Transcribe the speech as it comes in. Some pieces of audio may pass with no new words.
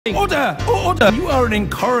Order! Order! You are an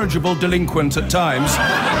incorrigible delinquent at times.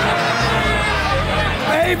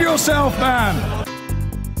 Behave yourself, man!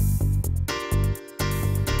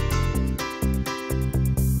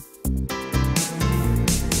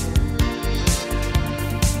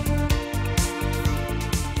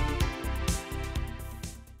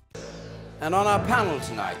 And on our panel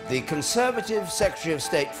tonight, the Conservative Secretary of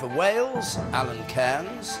State for Wales, Alan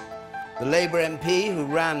Cairns, the Labour MP who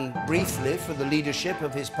ran briefly for the leadership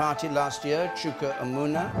of his party last year, Chuka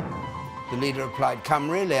Umunna, the leader of Plaid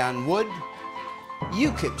Cymru, Leanne Wood,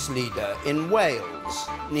 UKIP's leader in Wales,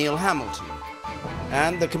 Neil Hamilton,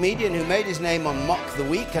 and the comedian who made his name on Mock the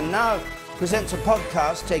Week and now presents a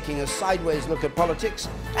podcast taking a sideways look at politics,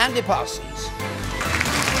 Andy Parsons.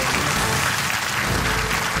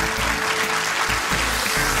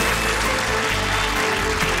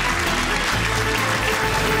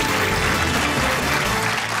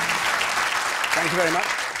 Thank you very much.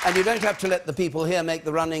 And you don't have to let the people here make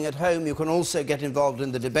the running at home. You can also get involved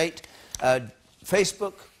in the debate.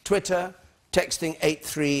 Facebook, Twitter, texting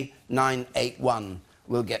 83981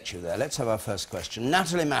 will get you there. Let's have our first question.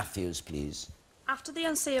 Natalie Matthews, please. After the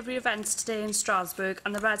unsavoury events today in Strasbourg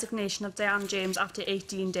and the resignation of Diane James after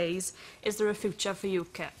 18 days, is there a future for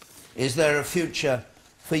UKIP? Is there a future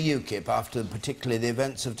for UKIP after particularly the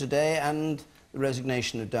events of today and the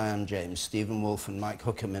resignation of Diane James? Stephen Wolfe and Mike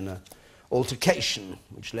Hookham in an altercation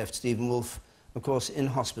which left Stephen Wolfe, of course, in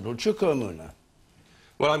hospital. Chuka Umunna.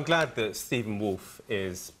 Well, I'm glad that Stephen Wolfe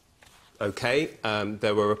is OK.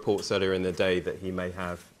 There were reports earlier in the day that he may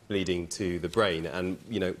have bleeding to the brain. And,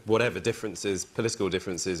 you know, whatever differences, political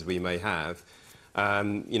differences we may have,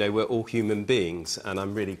 you know, we're all human beings. And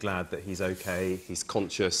I'm really glad that he's OK, he's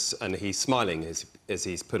conscious and he's smiling, as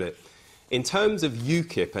he's put it. In terms of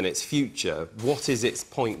UKIP and its future, what is its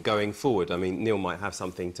point going forward? I mean, Neil might have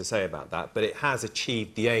something to say about that, but it has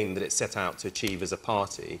achieved the aim that it set out to achieve as a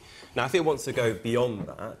party. Now, if it wants to go beyond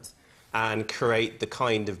that and create the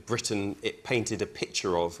kind of Britain it painted a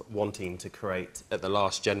picture of wanting to create at the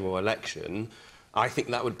last general election, I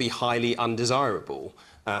think that would be highly undesirable.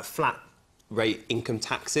 Flat rate income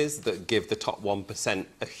taxes that give the top 1%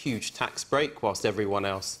 a huge tax break whilst everyone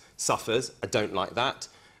else suffers. I don't like that.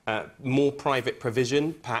 More private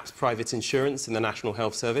provision, perhaps private insurance in the National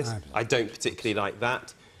Health Service. I don't particularly like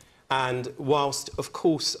that. And whilst, of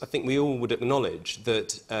course, I think we all would acknowledge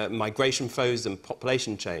that migration flows and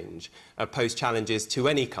population change pose challenges to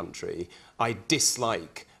any country, I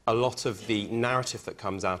dislike a lot of the narrative that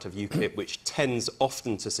comes out of UKIP, which tends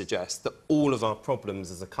often to suggest that all of our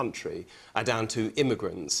problems as a country are down to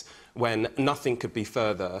immigrants, when nothing could be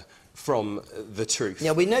further from the truth.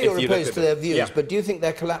 Yeah, we know you're opposed to their views, but do you think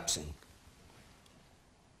they're collapsing?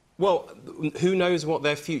 Well, who knows what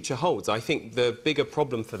their future holds? I think the bigger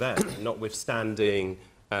problem for them, notwithstanding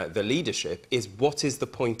the leadership, is what is the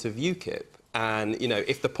point of UKIP? And, you know,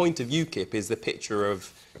 if the point of UKIP is the picture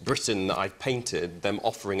of Britain that I've painted them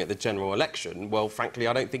offering at the general election, well, frankly,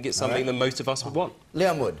 I don't think it's something that most of us would want.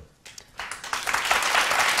 Leanne Wood.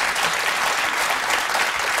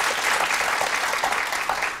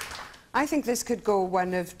 I think this could go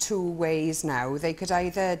one of two ways now. They could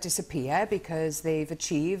either disappear because they've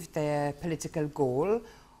achieved their political goal,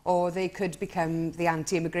 or they could become the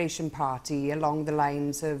anti-immigration party along the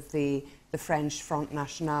lines of the French Front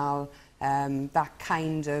National, that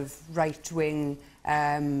kind of right-wing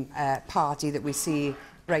party that we see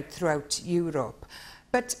right throughout Europe.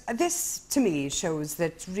 But this, to me, shows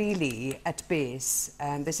that really, at base,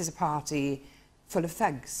 this is a party full of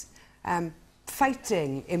thugs.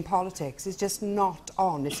 Fighting in politics is just not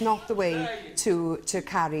on. It's not the way to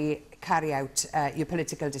carry out your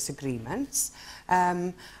political disagreements.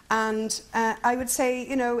 And I would say,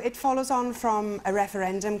 you know, it follows on from a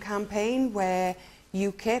referendum campaign where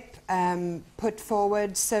UKIP put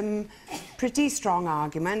forward some pretty strong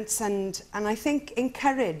arguments and I think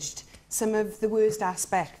encouraged some of the worst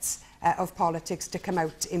aspects of politics to come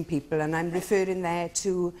out in people. And I'm referring there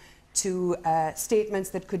to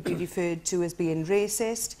statements that could be referred to as being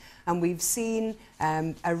racist, and we've seen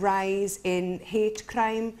a rise in hate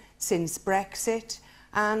crime since Brexit,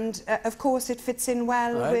 and of course it fits in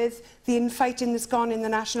well with the infighting that's gone in the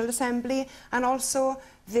National Assembly and also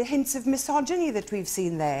the hints of misogyny that we've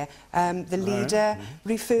seen there. The leader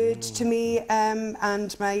referred to me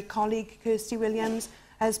and my colleague Kirsty Williams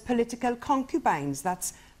as political concubines.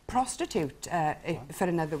 That's prostitute, for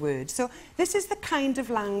another word. So this is the kind of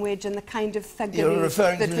language and the kind of thuggery You're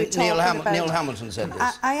referring that to we're talking about. Neil Hamilton said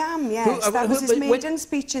this? I am, yes. That was his maiden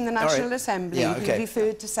speech in the National Assembly. Yeah, okay. He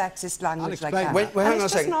referred to sexist language like that. Hang on a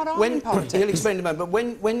second. Not on in politics. He'll explain in a moment.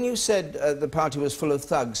 But when you said the party was full of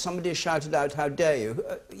thugs, somebody shouted out, "How dare you?"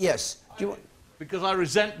 Yes. Do you want... Because I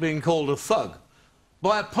resent being called a thug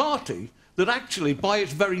by a party that actually, by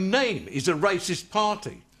its very name, is a racist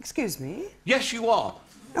party. Excuse me? Yes, you are.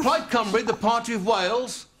 Plaid Cymru, the Party of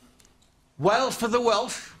Wales, Wales for the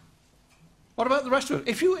Welsh. What about the rest of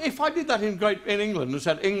it? If I did that in England and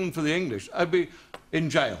said England for the English, I'd be in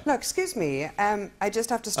jail. Look, excuse me, I just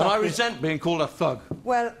have to stop. And I resent being called a thug.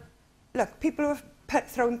 Well, look, people who have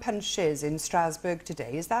thrown punches in Strasbourg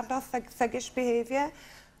today, is that not thuggish behaviour?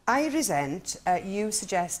 I resent you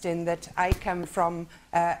suggesting that I come from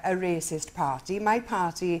a racist party. My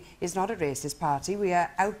party is not a racist party. We are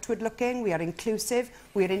outward-looking, we are inclusive,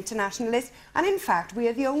 we are internationalist, and in fact, we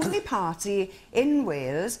are the only party in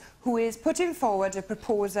Wales who is putting forward a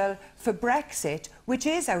proposal for Brexit, which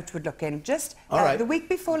is outward-looking. Just the week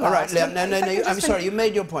before last... All right, no, I'm sorry, you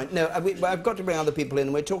made your point. No, I've got to bring other people in,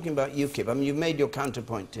 and we're talking about UKIP. I mean, you've made your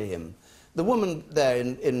counterpoint to him. The woman there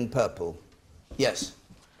in purple, yes.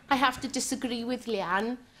 I have to disagree with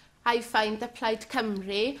Leanne. I find that Plaid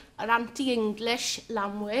Cymru are anti-English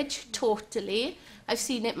language, totally. I've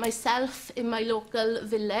seen it myself in my local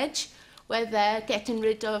village, where they're getting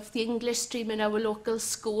rid of the English stream in our local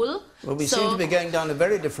school. Well, we seem to be going down a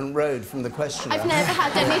very different road from the question. I've never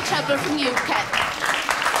had any trouble from UKIP.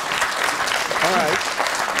 All right.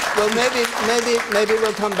 Well, maybe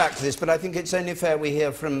we'll come back to this, but I think it's only fair we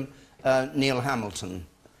hear from Neil Hamilton.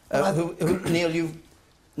 Neil, you've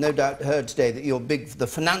no doubt heard today that the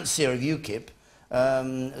financier of UKIP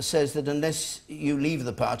says that unless you leave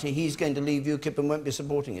the party, he's going to leave UKIP and won't be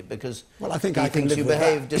supporting it because well, I think he I can thinks live you with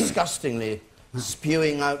behaved that. disgustingly,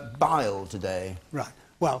 spewing out bile today. Right.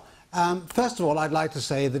 Well, first of all, I'd like to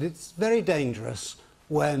say that it's very dangerous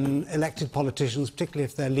when elected politicians, particularly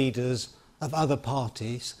if they're leaders of other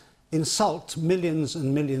parties, insult millions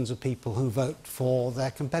and millions of people who vote for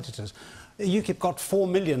their competitors. UKIP got 4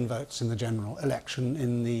 million votes in the general election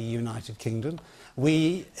in the United Kingdom.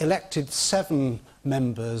 We elected 7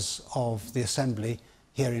 members of the Assembly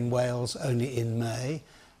here in Wales only in May.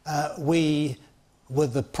 We were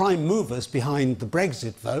the prime movers behind the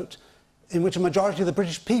Brexit vote, in which a majority of the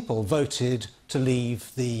British people voted to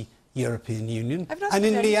leave the European Union. And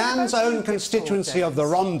in Leanne's own constituency of the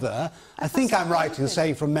Rhondda, I think I'm right in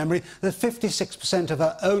saying from memory that 56% of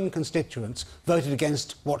her own constituents voted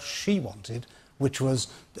against what she wanted, which was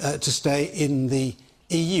to stay in the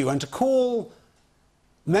EU. And to call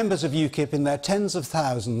members of UKIP in their tens of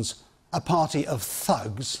thousands a party of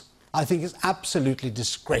thugs, I think is absolutely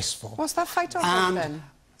disgraceful. What's that fight over then?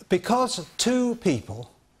 Because 2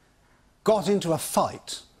 people got into a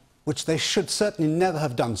fight which they should certainly never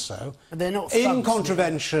have done so, in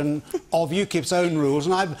contravention of UKIP's own rules.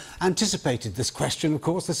 And I've anticipated this question, of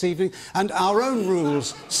course, this evening. And our own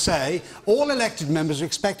rules say all elected members are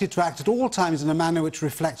expected to act at all times in a manner which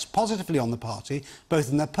reflects positively on the party,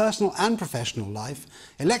 both in their personal and professional life.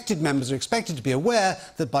 Elected members are expected to be aware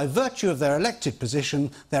that by virtue of their elected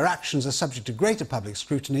position, their actions are subject to greater public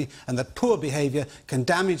scrutiny and that poor behaviour can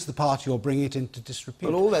damage the party or bring it into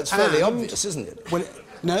disrepute. Well, all that's fairly obvious, isn't it? Well,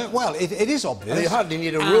 no, well, it is obvious. You hardly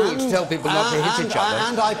need a rule to tell people not to hit each other.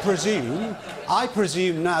 And I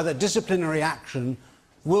presume now that disciplinary action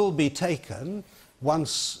will be taken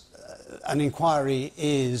once an inquiry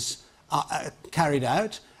is carried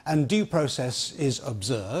out and due process is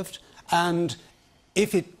observed, and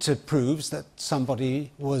if it proves that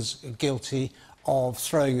somebody was guilty of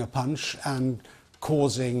throwing a punch and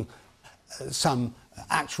causing some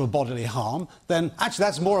actual bodily harm, then actually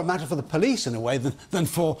that's more a matter for the police in a way than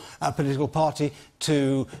for a political party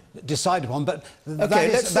to decide upon. But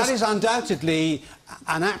that is undoubtedly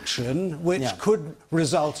an action which could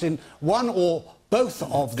result in one or both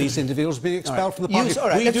of these individuals being expelled from the party.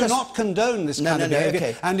 We do not condone this kind of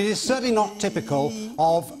behaviour, and it is certainly not typical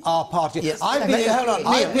of our party. Yes. I've been in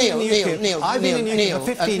UKIP for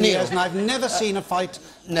 15 years, and I've never seen a fight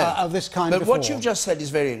of this kind before. But what you've just said is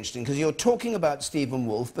very interesting, because you're talking about Stephen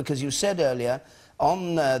Wolfe, because you said earlier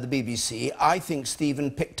on the BBC, I think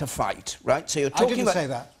Stephen picked a fight, right? So you're talking I didn't say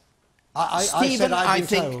that. Stephen, I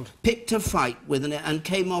think, picked a fight with an and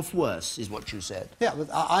came off worse, is what you said. Yeah, but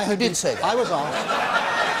you did say that. I was asked.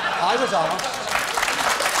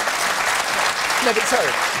 No, but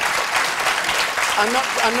sorry. I'm not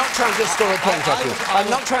trying to score a point off you. I'm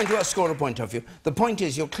not trying to score a point off you. The point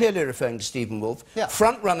is, you're clearly referring to Stephen Woolfe,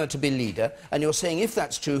 front runner to be leader, and you're saying if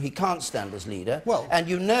that's true, he can't stand as leader. Well, and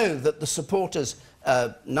you know that the supporters,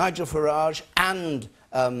 Nigel Farage and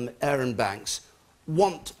Aaron Banks,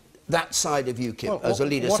 want that side of UKIP as a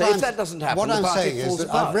leader. So if that doesn't happen, the party falls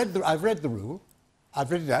apart. I've read the rule.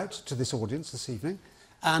 I've read it out to this audience this evening.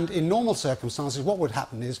 And in normal circumstances, what would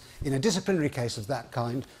happen is, in a disciplinary case of that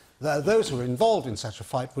kind, those who are involved in such a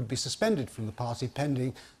fight would be suspended from the party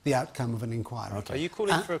pending the outcome of an inquiry. Okay. Are you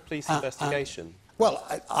calling for a police investigation? Well,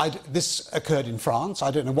 this occurred in France.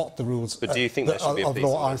 I don't know what the rules but do you think there should be a police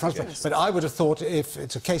law are in France. But I would have thought, if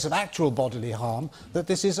it's a case of actual bodily harm, that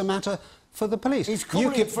this is a matter for the police. He's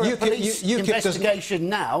calling for a police investigation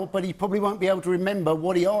now, but he probably won't be able to remember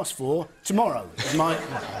what he asked for tomorrow.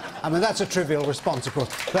 I mean, that's a trivial response, of course,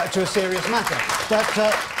 but to a serious matter. But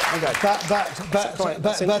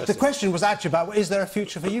the question was actually about, is there a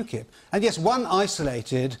future for UKIP? And yes, one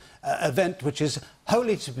isolated event which is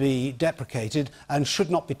wholly to be deprecated and should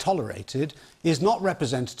not be tolerated is not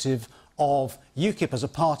representative of UKIP as a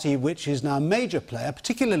party which is now a major player,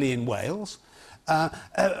 particularly in Wales.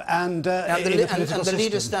 And the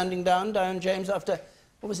leader standing down, Diane James, after,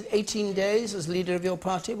 what was it, 18 days as leader of your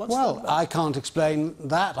party? Well, I can't explain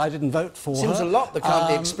that. I didn't vote for her. Seems a lot that can't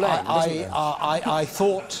be explained, doesn't it? I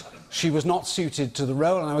thought she was not suited to the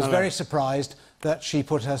role, and I was very surprised that she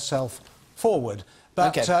put herself forward.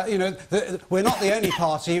 But, you know, we're not the only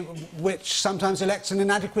party which sometimes elects an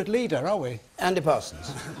inadequate leader, are we? Andy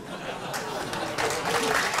Parsons.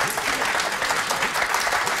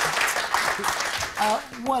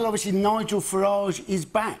 Well, obviously, Nigel Farage is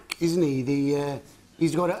back, isn't he?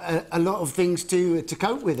 He's got a lot of things to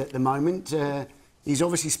cope with at the moment. He's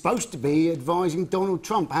obviously supposed to be advising Donald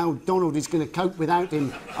Trump. How Donald is going to cope without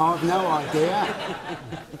him, I've no idea.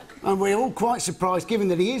 And we're all quite surprised, given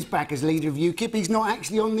that he is back as leader of UKIP, he's not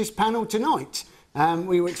actually on this panel tonight.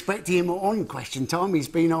 We were expecting him on Question Time. He's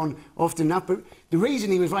been on often enough, but the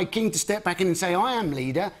reason he was very keen to step back in and say, I am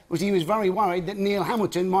leader, was he was very worried that Neil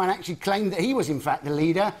Hamilton might actually claim that he was, in fact, the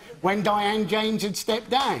leader when Diane James had stepped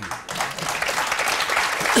down.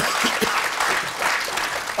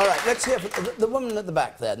 All right, let's hear from the woman at the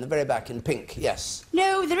back there, in the very back in pink, yes.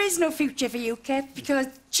 No, there is no future for UKIP because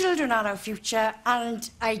children are our future and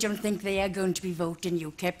I don't think they are going to be voting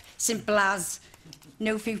UKIP. Simple as,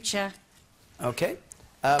 no future. OK.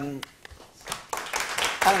 Alan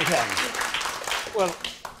Cairns. Well,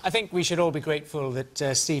 I think we should all be grateful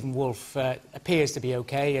that Stephen Woolfe appears to be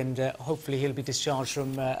OK and hopefully he'll be discharged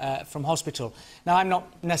from hospital. Now, I'm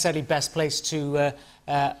not necessarily best placed to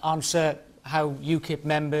answer how UKIP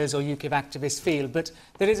members or UKIP activists feel, but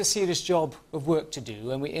there is a serious job of work to do.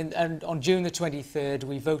 And on June the 23rd,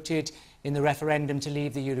 we voted in the referendum to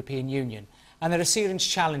leave the European Union. And there are serious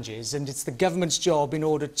challenges, and it's the government's job in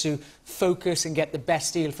order to focus and get the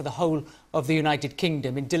best deal for the whole of the United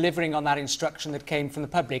Kingdom in delivering on that instruction that came from the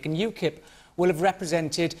public. And UKIP will have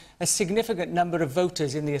represented a significant number of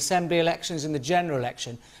voters in the Assembly elections and the general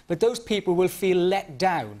election, but those people will feel let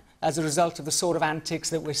down as a result of the sort of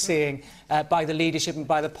antics that we're seeing by the leadership and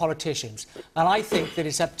by the politicians. And I think that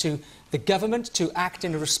it's up to the government to act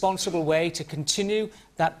in a responsible way, to continue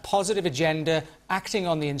that positive agenda, acting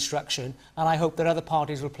on the instruction, and I hope that other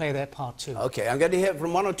parties will play their part too. OK, I'm going to hear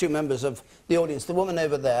from one or two members of the audience, the woman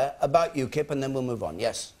over there, about UKIP, and then we'll move on.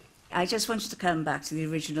 Yes? I just wanted to come back to the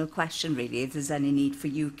original question, really, if there's any need for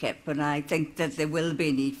UKIP, and I think that there will be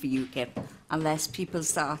a need for UKIP unless people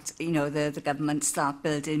start, you know, the government start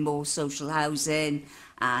building more social housing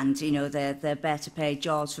and, you know, they're better paid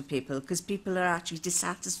jobs for people, because people are actually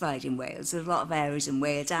dissatisfied in Wales. There are a lot of areas in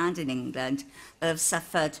Wales and in England that have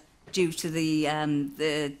suffered due to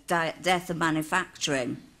the death of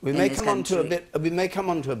manufacturing. We may come on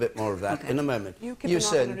to a bit more of that in a moment. UKIP are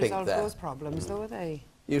not going to resolve those problems, though, are they?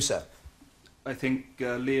 You, sir. I think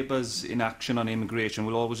Labour's inaction on immigration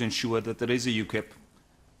will always ensure that there is a UKIP.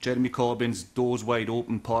 Jeremy Corbyn's doors wide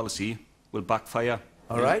open policy will backfire.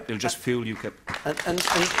 All right. It'll just fuel UKIP. And at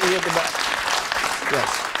the back.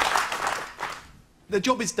 Yes. The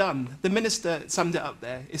job is done. The Minister summed it up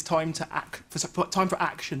there. It's time to time for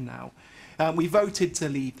action now. We voted to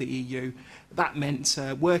leave the EU. That meant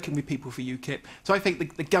working with people for UKIP. So I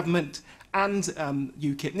think the government and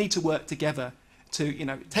UKIP need to work together to, you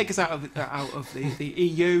know, take us out of the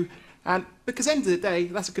EU, and because at the end of the day,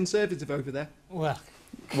 that's a Conservative over there. Well,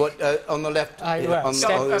 what on the left? On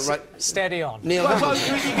the right. Steady on. Neil he was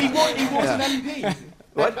an MP.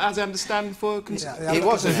 What? As I understand, for Conservative. He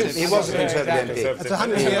was a Conservative MP. That's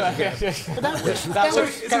 100 years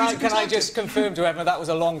ago. Can I just confirm to everyone that was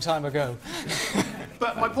a long time ago?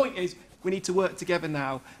 But my point is, we need to work together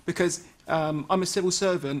now, because I'm a civil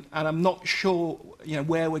servant and I'm not sure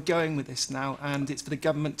where we're going with this now, and it's for the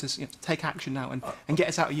government to take action now and get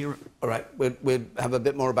us out of Europe. All right, we'll have a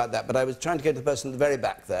bit more about that, but I was trying to get to the person at the very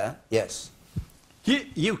back there. Yes.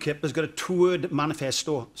 UKIP has got a two-word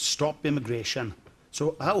manifesto, stop immigration.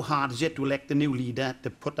 So how hard is it to elect a new leader to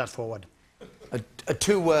put that forward? A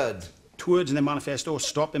two-word? Two words in the manifesto,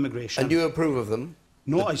 stop immigration. And do you approve of them?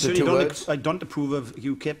 No, I certainly don't approve of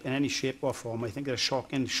UKIP in any shape or form. I think they're a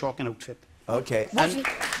shocking outfit. OK. And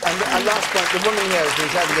last point, the woman here has been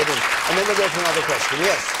trying to get in. And then we'll go to another question.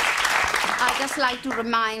 Yes. I'd just like to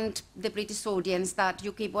remind the British audience that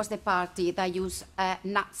UKIP was the party that used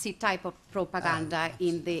Nazi type of propaganda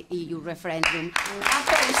in the EU referendum.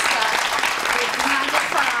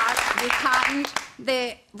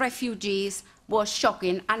 The refugees was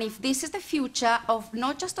shocking, and if this is the future of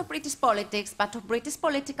not just of British politics but of British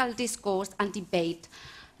political discourse and debate,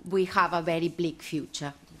 we have a very bleak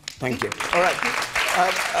future. Thank you. All right.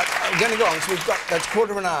 I'm going to go on, so that's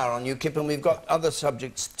quarter of an hour on UKIP, and we've got other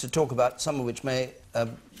subjects to talk about, some of which may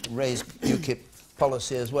raise UKIP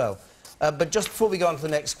policy as well. But just before we go on to the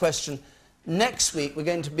next question, next week we're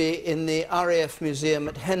going to be in the RAF Museum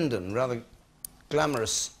at Hendon, rather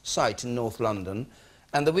glamorous site in North London,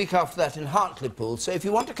 and the week after that in Hartlepool. So if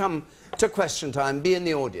you want to come to Question Time, be in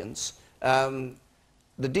the audience. The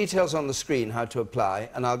details on the screen, how to apply,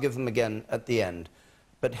 and I'll give them again at the end.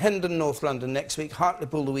 But Hendon, North London next week,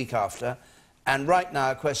 Hartlepool the week after. And right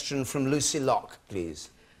now, a question from Lucy Locke, please.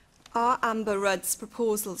 Are Amber Rudd's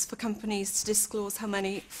proposals for companies to disclose how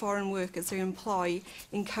many foreign workers they employ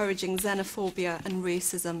encouraging xenophobia and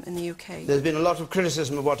racism in the UK? There's been a lot of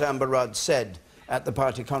criticism of what Amber Rudd said at the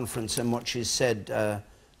party conference and what she's said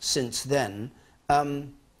since then.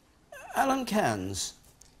 Alan Cairns,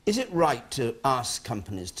 is it right to ask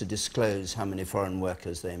companies to disclose how many foreign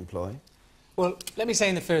workers they employ? Well, let me say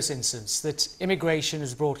in the first instance that immigration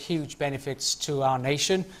has brought huge benefits to our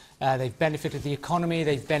nation. They've benefited the economy,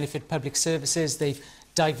 they've benefited public services, they've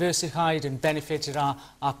diversified and benefited our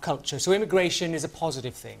culture. So immigration is a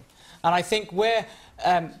positive thing. And I think where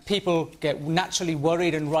people get naturally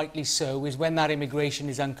worried, and rightly so, is when that immigration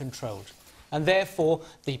is uncontrolled. And therefore,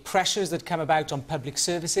 the pressures that come about on public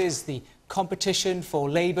services, the competition for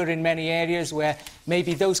labour in many areas where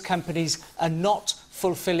maybe those companies are not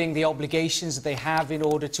fulfilling the obligations that they have in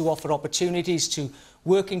order to offer opportunities to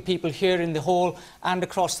working people here in the hall and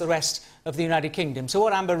across the rest of the United Kingdom. So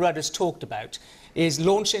what Amber Rudd has talked about is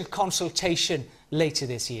launching a consultation later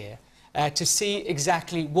this year to see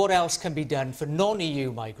exactly what else can be done for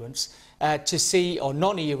non-EU migrants to see, or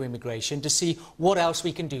non-EU immigration, to see what else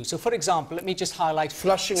we can do. So, for example, let me just highlight...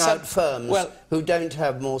 Flushing out firms who don't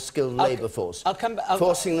have more skilled labour force.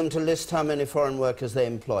 Forcing them to list how many foreign workers they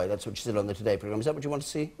employ. That's what you said on the Today programme. Is that what you want to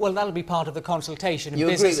see? Well, that'll be part of the consultation. You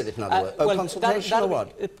agree with it, in other words? Consultation or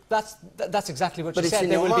what? That's exactly what you said. But it's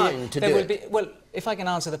in your mind to do it. Well, if I can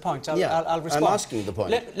answer the point, I'll respond. I'm asking you the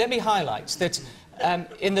point. Let me highlight that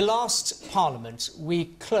in the last Parliament, we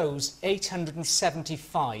closed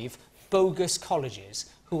 875 bogus colleges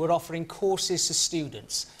who were offering courses to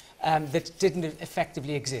students that didn't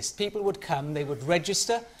effectively exist. People would come, they would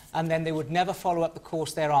register, and then they would never follow up the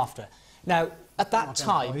course thereafter. Now, at that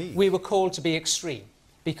time, we were called to be extreme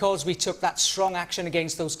because we took that strong action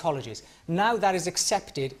against those colleges. Now that is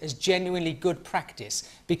accepted as genuinely good practice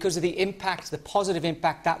because of the impact, the positive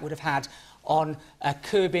impact that would have had on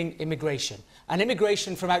curbing immigration. And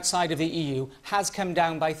immigration from outside of the EU has come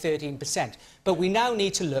down by 13%. But we now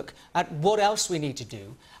need to look at what else we need to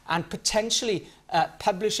do and potentially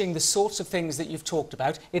publishing the sorts of things that you've talked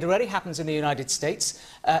about. It already happens in the United States.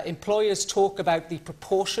 Employers talk about the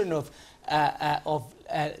proportion of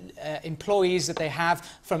employees that they have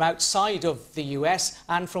from outside of the US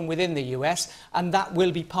and from within the US, and that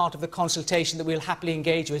will be part of the consultation that we'll happily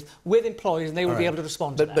engage with employers, and they will be able to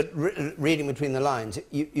respond to that. But reading between the lines,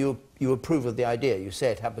 you approve of the idea. You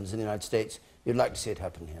say it happens in the United States. You'd like to see it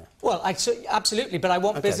happen here. Well, absolutely, but I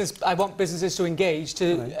want businesses to engage,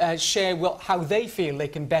 to share how they feel they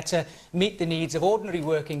can better meet the needs of ordinary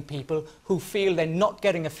working people who feel they're not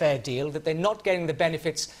getting a fair deal, that they're not getting the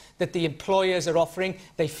benefits that the employers are offering.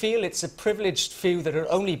 They feel it's a privileged few that are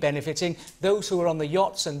only benefiting, those who are on the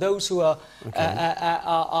yachts and those who are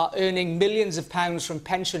earning millions of pounds from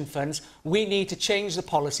pension funds. We need to change the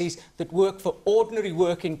policies that work for ordinary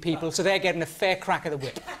working people so they're getting a fair crack of the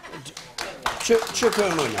whip. Well,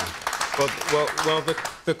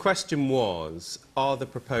 the question was, are the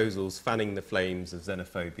proposals fanning the flames of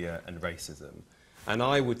xenophobia and racism? And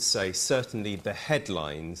I would say certainly the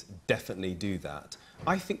headlines definitely do that.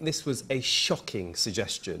 I think this was a shocking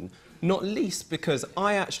suggestion not least because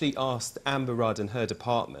I actually asked Amber Rudd and her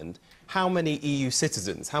department how many EU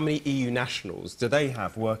citizens, how many EU nationals do they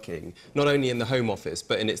have working, not only in the Home Office,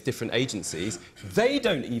 but in its different agencies. They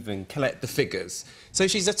don't even collect the figures. So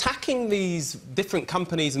she's attacking these different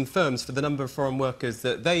companies and firms for the number of foreign workers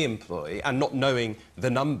that they employ and not knowing the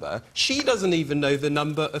number. She doesn't even know the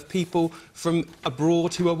number of people from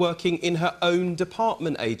abroad who are working in her own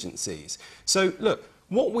department agencies. So, look,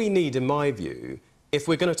 what we need, in my view, if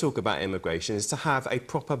we're going to talk about immigration, is to have a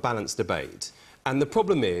proper balanced debate. And the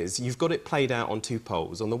problem is, you've got it played out on two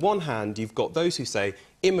poles. On the one hand, you've got those who say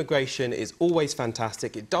immigration is always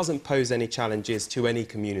fantastic, it doesn't pose any challenges to any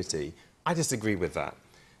community. I disagree with that.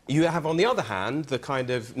 You have, on the other hand, the kind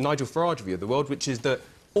of Nigel Farage view of the world, which is that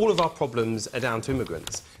all of our problems are down to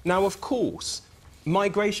immigrants. Now, of course,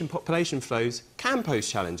 migration population flows can pose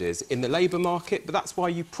challenges in the labour market, but that's why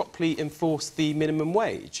you properly enforce the minimum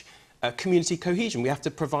wage. Community cohesion. We have to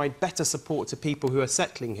provide better support to people who are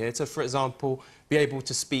settling here to, for example, be able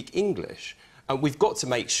to speak English. We've got to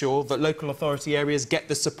make sure that local authority areas get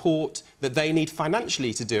the support that they need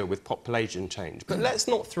financially to deal with population change. But let's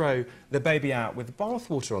not throw the baby out with the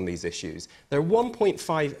bathwater on these issues. There are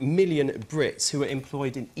 1.5 million Brits who are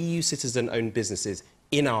employed in EU citizen-owned businesses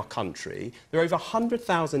in our country. There are over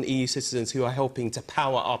 100,000 EU citizens who are helping to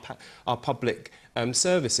power our public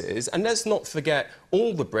services. And let's not forget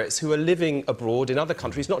all the Brits who are living abroad in other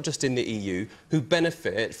countries, not just in the EU, who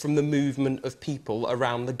benefit from the movement of people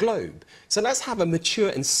around the globe. So let's have a mature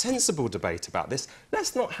and sensible debate about this.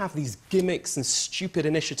 Let's not have these gimmicks and stupid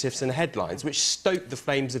initiatives and headlines which stoke the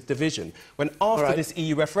flames of division, when after this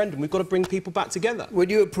EU referendum we've got to bring people back together.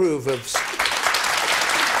 Would you approve of...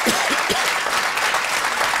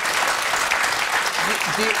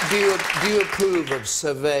 Do you approve of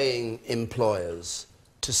surveying employers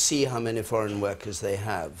to see how many foreign workers they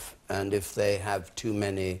have, and if they have too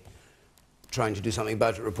many, trying to do something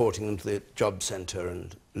about it, reporting them to the job centre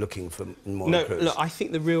and looking for more recruits? No, look, I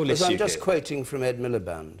think the real issue... I'm just quoting from Ed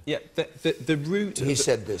Miliband. Yeah, the root... He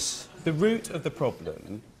said this. The root of the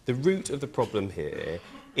problem here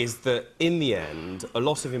is that, in the end, a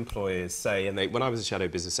lot of employers say, and when I was a shadow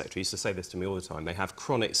business secretary, used to say this to me all the time, they have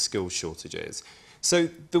chronic skills shortages. So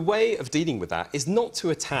the way of dealing with that is not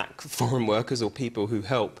to attack foreign workers or people who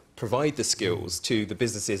help provide the skills to the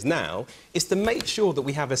businesses now, is to make sure that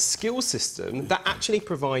we have a skill system that actually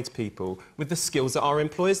provides people with the skills that our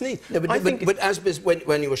employers need. No, but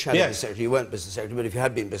when you were shadow business secretary, you weren't business secretary, but if you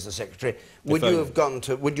had been business secretary, would you have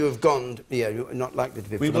gone, yeah, you're not likely to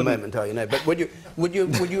be for the moment, are you? No, but would you have... What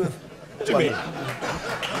do you mean?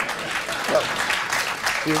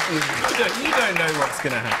 You don't know what's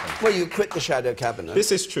going to happen. Well, you quit the shadow cabinet.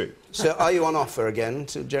 This is true. So are you on offer again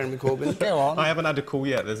to Jeremy Corbyn? Go on. I haven't had a call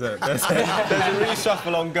yet. There's a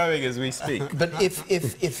reshuffle ongoing as we speak. But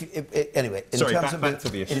anyway,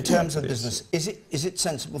 in terms of business, is it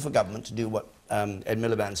sensible for government to do what Ed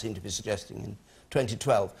Miliband seemed to be suggesting in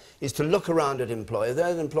 2012, is to look around at employer.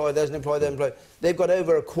 There's an employer, there's an employer, there's an employer. They've got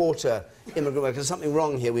over a quarter immigrant workers. There's something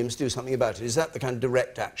wrong here, we must do something about it. Is that the kind of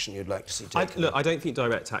direct action you'd like to see taken? Look, I don't think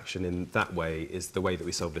direct action in that way is the way that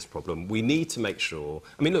we solve this problem. We need to make sure...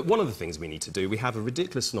 I mean, look, one of the things we need to do, we have a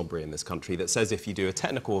ridiculous snobbery in this country that says if you do a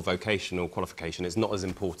technical or vocational qualification, it's not as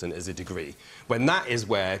important as a degree, when that is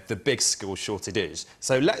where the big skill shortage is.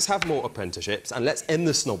 So let's have more apprenticeships and let's end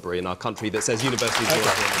the snobbery in our country that says universities...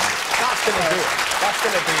 That's going to do it. That's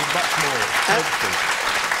going to be much more helpful.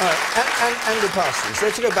 All right, Andrew Parsons,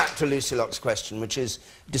 let's go back to Lucy Locke's question, which is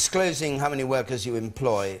disclosing how many workers you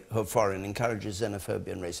employ who are foreign encourages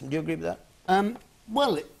xenophobia and racism. Do you agree with that?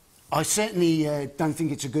 Well, I certainly don't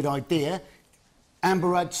think it's a good idea. Amber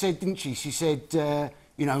Rudd said, didn't she? She said,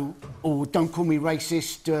 you know, oh, don't call me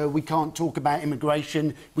racist, we can't talk about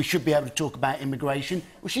immigration, we should be able to talk about immigration.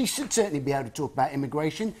 Well, she should certainly be able to talk about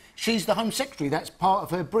immigration. She's the Home Secretary, that's part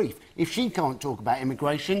of her brief. If she can't talk about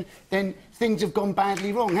immigration, then things have gone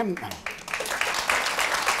badly wrong, haven't they?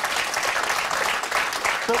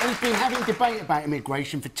 But we've been having debate about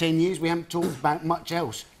immigration for 10 years, we haven't talked about much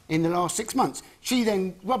else in the last 6 months. She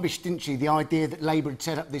then rubbished, didn't she, the idea that Labour had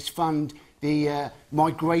set up this fund, the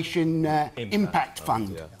Migration Impact Fund.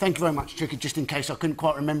 Yeah. Thank you very much, Chucky, just in case I couldn't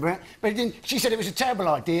quite remember it. But she said it was a terrible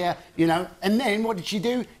idea, you know, and then what did she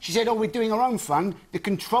do? She said, oh, we're doing our own fund, the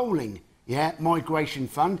Controlling Migration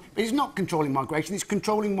Fund. But it's not controlling migration, it's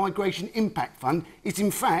Controlling Migration Impact Fund. It's, in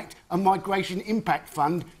fact, a Migration Impact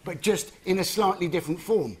Fund, but just in a slightly different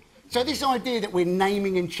form. So this idea that we're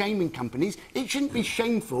naming and shaming companies, it shouldn't be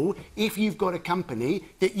shameful if you've got a company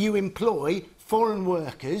that you employ foreign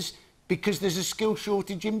workers because there's a skill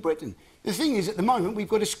shortage in Britain. The thing is, at the moment, we've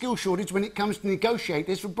got a skill shortage when it comes to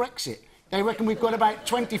negotiators for Brexit. They reckon we've got about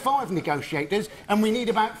 25 negotiators and we need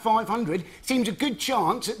about 500. Seems a good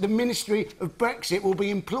chance that the Ministry of Brexit will be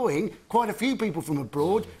employing quite a few people from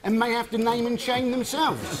abroad and may have to name and shame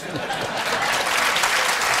themselves.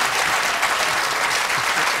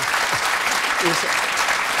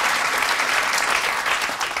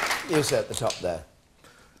 You sit at the top there.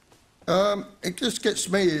 It just gets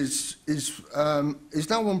me is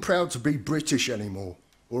no one proud to be British anymore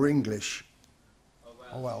or English?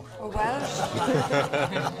 Or Welsh. Or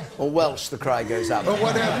Welsh. Or Welsh, the cry goes up. Or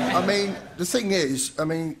whatever. I mean, the thing is, I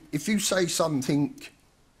mean, if you say something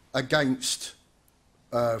against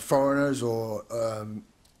foreigners or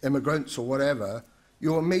immigrants or whatever,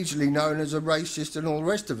 you're immediately known as a racist and all the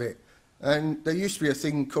rest of it. And there used to be a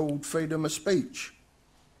thing called freedom of speech.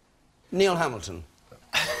 Neil Hamilton.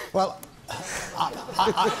 Well,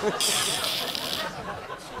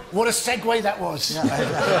 what a segue that was.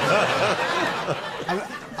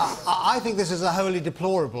 I think this is a wholly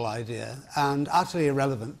deplorable idea and utterly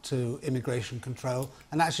irrelevant to immigration control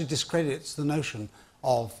and actually discredits the notion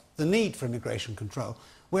of the need for immigration control.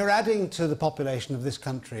 We're adding to the population of this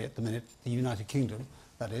country at the minute, the United Kingdom,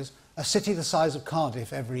 that is, a city the size of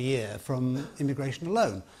Cardiff every year from immigration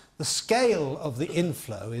alone. The scale of the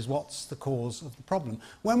inflow is what's the cause of the problem.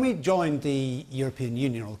 When we joined the European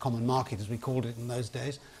Union, or the Common Market as we called it in those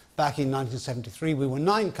days, back in 1973, we were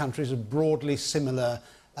 9 countries of broadly similar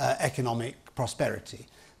economic prosperity.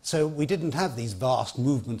 So we didn't have these vast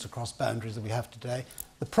movements across boundaries that we have today.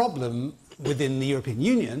 The problem within the European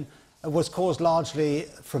Union was caused largely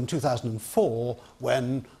from 2004,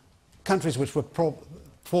 when countries which were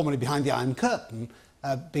formerly behind the Iron Curtain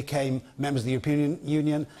became members of the European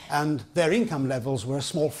Union, and their income levels were a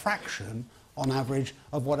small fraction, on average,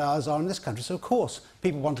 of what ours are in this country. So, of course,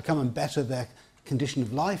 people want to come and better their condition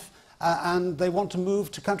of life, and they want to move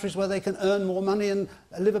to countries where they can earn more money and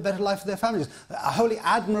live a better life for their families. A wholly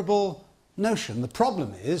admirable notion. The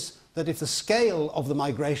problem is that if the scale of the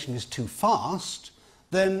migration is too fast,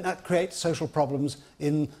 then that creates social problems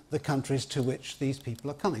in the countries to which these people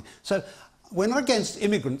are coming. So we're not against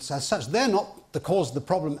immigrants as such. They're not the cause of the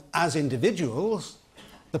problem as individuals.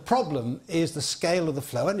 The problem is the scale of the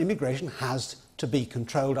flow, and immigration has to be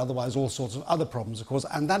controlled, otherwise all sorts of other problems, of course,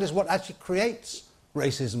 and that is what actually creates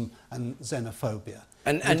racism and xenophobia.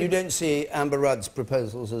 And you don't see Amber Rudd's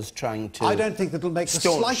proposals as trying to... I don't think that it'll make the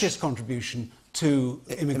slightest contribution to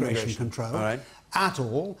immigration control at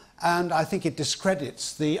all, and I think it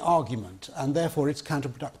discredits the argument, and therefore it's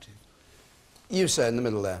counterproductive. You, sir, in the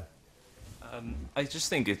middle there. I just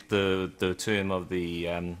think the term of the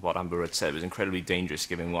what Amber Rudd said was incredibly dangerous,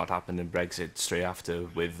 given what happened in Brexit straight after,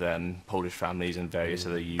 with Polish families and various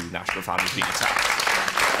other EU national families being attacked.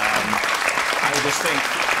 I just think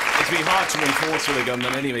it's been hard to enforce with the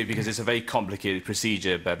government anyway, because it's a very complicated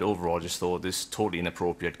procedure, but overall I just thought this totally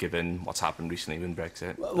inappropriate given what's happened recently with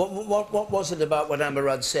Brexit. What was it about what Amber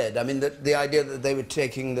Rudd said? I mean, the idea that they were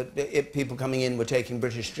taking, that people coming in were taking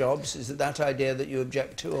British jobs, is it that idea that you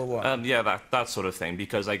object to, or what? Yeah, that sort of thing,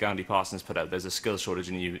 because like Andy Parsons put out, there's a skills shortage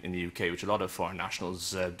in the UK, which a lot of foreign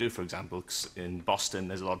nationals do. For example, in Boston,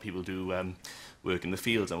 there's a lot of people do work in the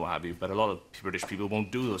fields and what have you, but a lot of British people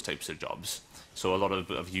won't do those types of jobs. So a lot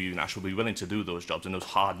of EU nationals will be willing to do those jobs, and those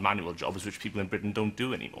hard manual jobs which people in Britain don't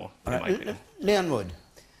do anymore. Leanne Wood.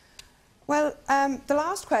 Well, the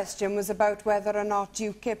last question was about whether or not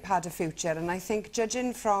UKIP had a future, and I think,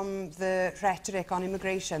 judging from the rhetoric on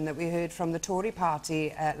immigration that we heard from the Tory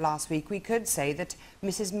party last week, we could say that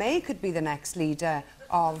Mrs May could be the next leader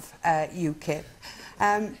of UKIP.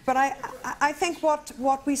 But I think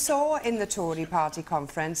what we saw in the Tory party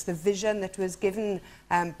conference, the vision that was given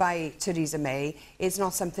by Theresa May, is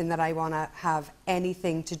not something that I want to have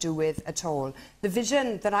anything to do with at all. The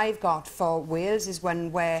vision that I've got for Wales is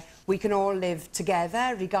one where we can all live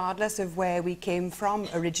together, regardless of where we came from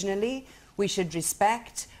originally. We should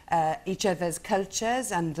respect each other's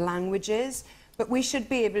cultures and languages, but we should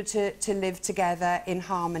be able to live together in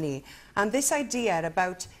harmony. And this idea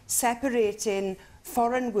about separating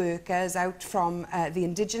foreign workers out from the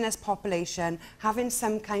indigenous population, having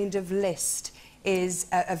some kind of list, is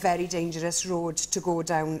a very dangerous road to go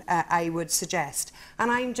down, I would suggest. And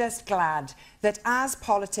I'm just glad that as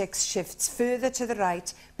politics shifts further to the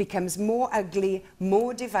right, becomes more ugly,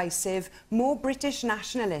 more divisive, more British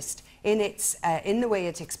nationalist in the way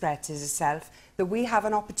it expresses itself, that we have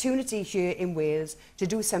an opportunity here in Wales to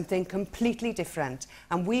do something completely different.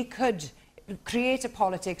 And we could create a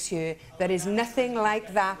politics here that is nothing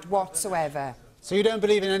like that whatsoever. So you don't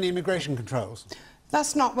believe in any immigration controls?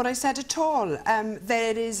 That's not what I said at all.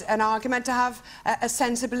 There is an argument to have a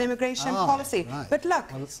sensible immigration policy. Right. But look,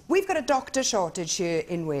 we've got a doctor shortage here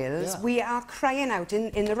in Wales. Yeah. We are crying out.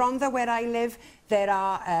 In the Rhondda where I live, there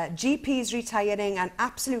are GPs retiring and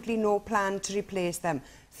absolutely no plan to replace them.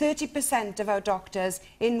 30% of our doctors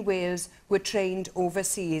in Wales were trained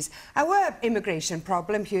overseas. Our immigration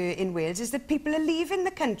problem here in Wales is that people are leaving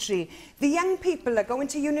the country. The young people are going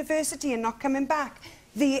to university and not coming back.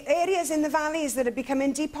 The areas in the valleys that are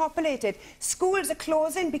becoming depopulated, schools are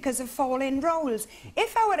closing because of falling roles.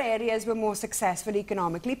 If our areas were more successful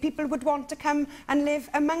economically, people would want to come and live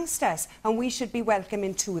amongst us, and we should be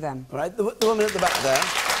welcoming to them. All right, the woman at the back there.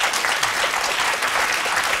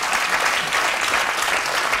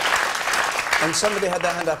 And somebody had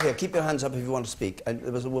their hand up here. Keep your hands up if you want to speak. And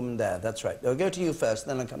there was a woman there, that's right. I'll go to you first,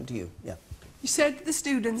 then I'll come to you. Yeah. You said the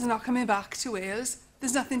students are not coming back to Wales.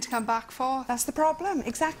 There's nothing to come back for. That's the problem,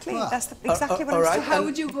 exactly. Well, that's exactly what I'm saying. So how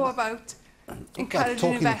would you go about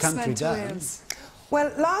encouraging investment to Wales? Well,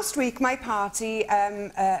 last week my party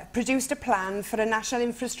produced a plan for a National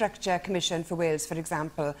Infrastructure Commission for Wales, for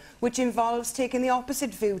example, which involves taking the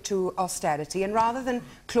opposite view to austerity and rather than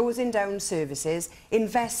closing down services,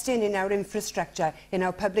 investing in our infrastructure, in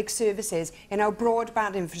our public services, in our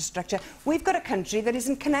broadband infrastructure. We've got a country that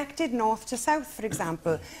isn't connected north to south, for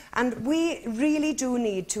example, and we really do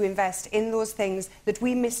need to invest in those things that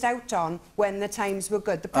we missed out on when the times were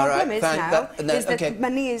good. The problem is now that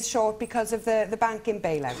money is short because of the banking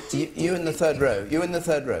bailout. You in the third row. You in the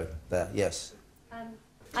third row there, yes.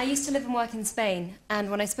 I used to live and work in Spain,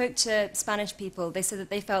 and when I spoke to Spanish people, they said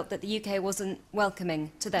that they felt that the UK wasn't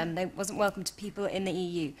welcoming to them. They wasn't welcome to people in the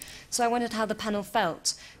EU. So I wondered how the panel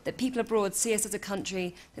felt, that people abroad see us as a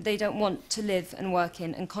country that they don't want to live and work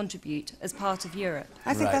in and contribute as part of Europe.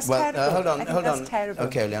 I think that's terrible. Hold on. Terrible.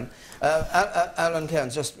 OK, Leanne. Alan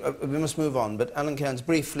Cairns, we must move on, but Alan Cairns,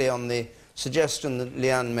 briefly on the suggestion that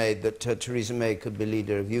Leanne made that Theresa May could be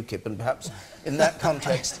leader of UKIP, and perhaps in that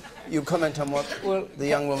context you comment on what the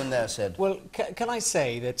young woman there said. Well, can I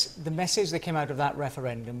say that the message that came out of that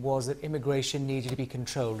referendum was that immigration needed to be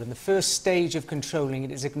controlled, and the first stage of controlling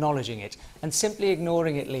it is acknowledging it, and simply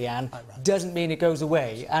ignoring it, Leanne, doesn't mean it goes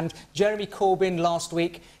away. And Jeremy Corbyn last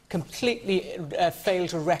week completely failed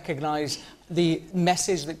to recognise the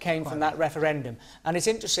message that came from that referendum. And it's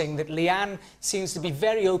interesting that Leanne seems to be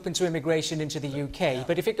very open to immigration into the UK,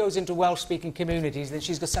 but if it goes into Welsh-speaking communities, then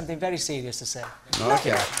she's got something very serious to say.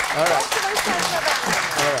 OK. All right.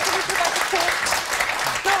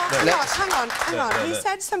 Hang on. He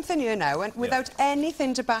said something here now, and without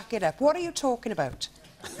anything to back it up. What are you talking about?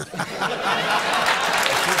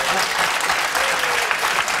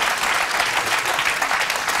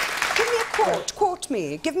 Quote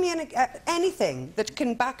me. Give me anything that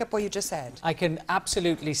can back up what you just said. I can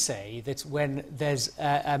absolutely say that when there's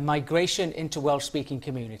a migration into Welsh-speaking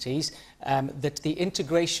communities, that the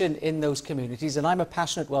integration in those communities, and I'm a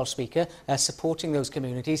passionate Welsh speaker, supporting those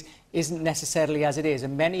communities, isn't necessarily as it is.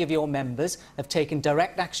 And many of your members have taken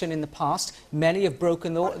direct action in the past. Many have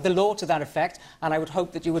broken the law to that effect, and I would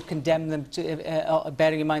hope that you would condemn them, to,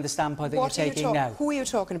 bearing in mind the standpoint that you're taking now. Who are you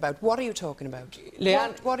talking about? What are you talking about?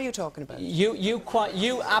 Leanne, what are you talking about?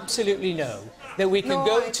 You absolutely know that we can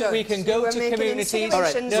go to communities. All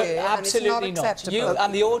right. No, absolutely not. You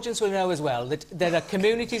and the audience will know as well that there are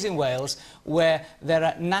communities in Wales where there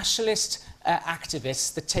are nationalist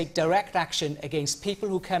activists that take direct action against people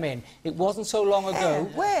who come in. It wasn't so long ago.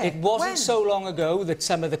 It wasn't so long ago that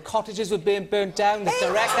some of the cottages were being burnt down. That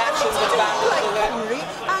direct action was banned.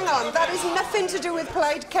 Hang on, that has nothing to do with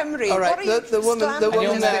Plaid Cymru. All right, the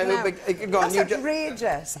woman there. That's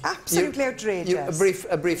outrageous. Absolutely outrageous.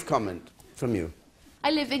 A brief comment from you. I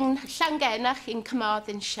live in Llangenach in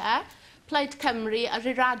Carmarthenshire. Plaid Cymru are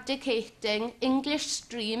eradicating English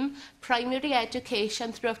stream primary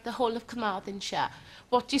education throughout the whole of Carmarthenshire.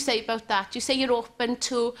 What do you say about that? You say you're open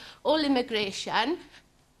to all immigration.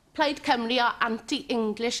 Plaid Cymru are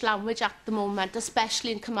anti-English language at the moment,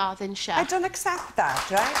 especially in Carmarthenshire. I don't accept that,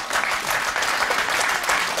 right?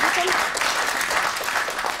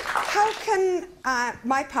 How can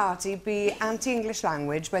my party be anti-English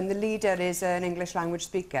language when the leader is an English language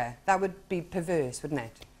speaker? That would be perverse, wouldn't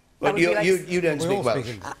it? But you don't speak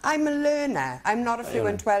Welsh. I'm a learner. I'm not a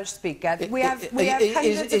fluent Welsh speaker. We have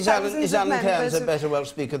hundreds of thousands of members. Is Alan Cairns a better Welsh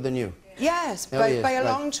speaker than you? Yes, by a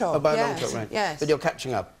long chalk. Oh, by a long chalk, right. Yes. But you're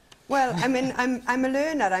catching up. Well, I mean, I'm a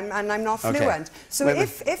learner, and I'm not fluent. So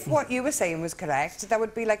if what you were saying was correct, that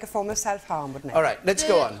would be like a form of self-harm, wouldn't it? All right, let's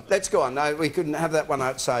go on. Let's go on. We couldn't have that one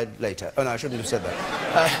outside later. Oh no, I shouldn't have said that.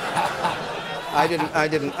 I didn't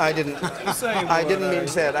mean to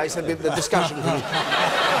say it. I said the discussion.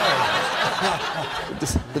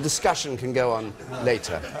 The discussion can go on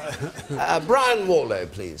later. Brian Warlow,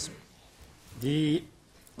 please. The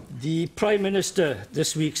Prime Minister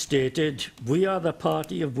this week stated, "We are the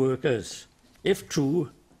party of workers." If true,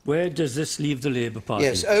 where does this leave the Labour Party?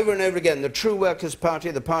 Yes, over and over again, the true Workers' Party,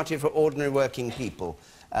 the party for ordinary working people,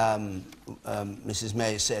 Mrs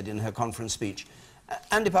May said in her conference speech.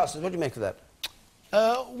 Andy Parsons, what do you make of that?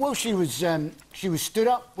 Well, she was stood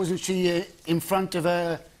up, wasn't she, in front of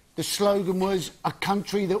her. The slogan was "a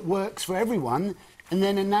country that works for everyone," and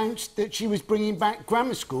then announced that she was bringing back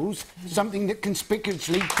grammar schools, something that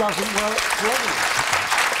conspicuously doesn't work for everyone.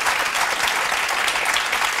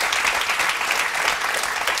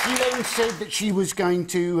 She then said that she was going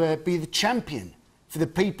to be the champion for the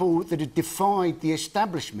people that had defied the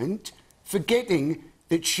establishment, forgetting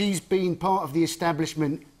that she's been part of the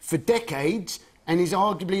establishment for decades and is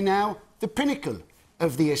arguably now the pinnacle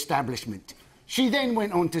of the establishment. She then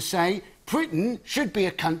went on to say, Britain should be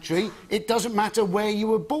a country, it doesn't matter where you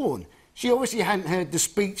were born. She obviously hadn't heard the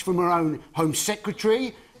speech from her own Home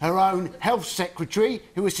Secretary, her own Health Secretary,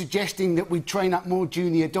 who was suggesting that we'd train up more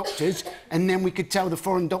junior doctors and then we could tell the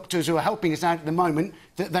foreign doctors who are helping us out at the moment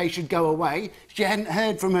that they should go away. She hadn't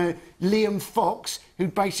heard from her Liam Fox, who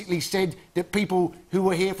basically said that people who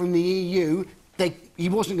were here from the EU, he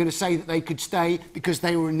wasn't going to say that they could stay because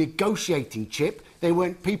they were a negotiating chip. They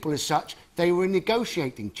weren't people as such, they were a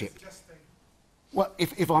negotiating chip. Well,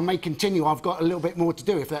 if I may continue, I've got a little bit more to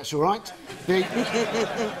do, if that's all right.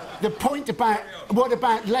 The point about, what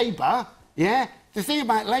about Labour, yeah? The thing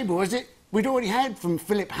about Labour was that we'd already had from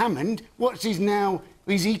Philip Hammond, what's his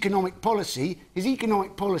economic policy. His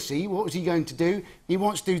economic policy, what was he going to do? He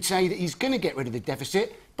wants to say that he's going to get rid of the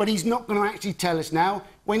deficit, but he's not going to actually tell us now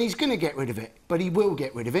when he's going to get rid of it, but he will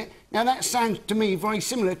get rid of it. Now, that sounds to me very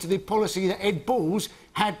similar to the policy that Ed Balls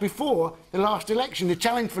had before the last election. The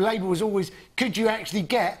challenge for Labour was always, could you actually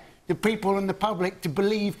get the people and the public to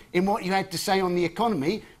believe in what you had to say on the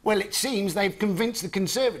economy? Well, it seems they've convinced the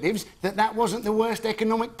Conservatives that that wasn't the worst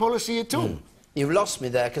economic policy at all. You've lost me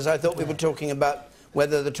there, because I thought we were talking about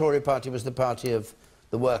whether the Tory party was the party of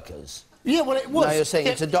the workers. Yeah, well, it was. Now you're saying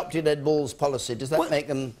it's adopted Ed Balls' policy. Does that make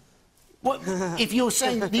them... What, if you're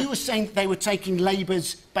saying that they were taking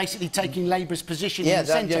basically taking Labour's position in the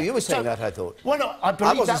centre. Yeah, you were saying that, I thought. Well, no, I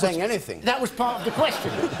believe wasn't saying anything. That was part of the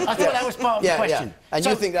question. I thought that was part of the question. Yeah. And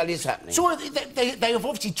you think that is happening? So they have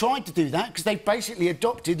obviously tried to do that because they've basically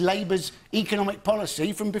adopted Labour's economic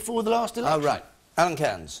policy from before the last election. Oh, right. Alan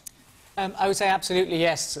Cairns. I would say absolutely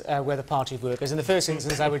yes, we're the party of workers. In the first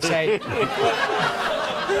instance, I would say...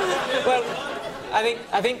 well,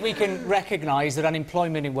 I think we can recognise that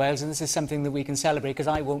unemployment in Wales, and this is something that we can celebrate because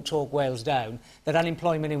I won't talk Wales down, that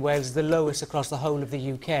unemployment in Wales is the lowest across the whole of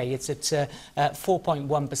the UK. It's at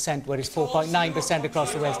 4.1%, whereas 4.9%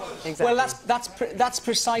 across the Wales. Exactly. Well, that's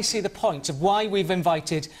precisely the point of why we've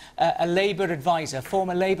invited a Labour advisor,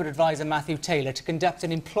 former Labour advisor Matthew Taylor, to conduct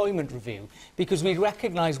an employment review, because we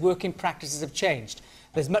recognise working practices have changed.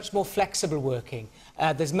 There's much more flexible working.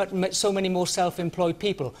 There's so many more self-employed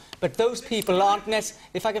people. But those people aren't,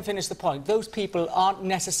 if I can finish the point, those people aren't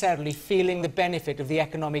necessarily feeling the benefit of the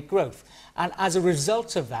economic growth. And as a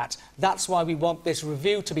result of that, that's why we want this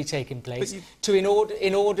review to be taking place, in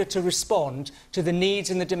order to respond to the needs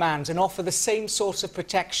and the demands and offer the same sorts of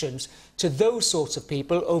protections to those sorts of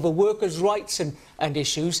people over workers' rights and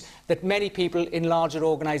issues that many people in larger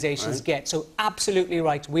organisations get. So absolutely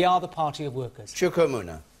right, we are the party of workers.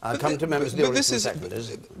 Shukrumuna. I'll come to members of the audience in a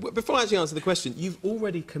second. Before I actually answer the question, you've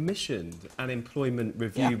already commissioned an employment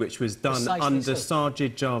review which was done under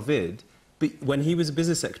Sajid Javid when he was a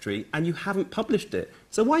business secretary, and you haven't published it.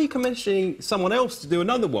 So why are you commissioning someone else to do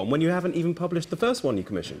another one when you haven't even published the first one you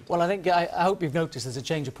commissioned? Well, I hope you've noticed there's a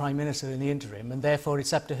change of Prime Minister in the interim, and therefore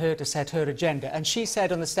it's up to her to set her agenda. And she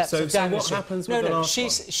said on the steps of Downing Street... So what happens with the last one?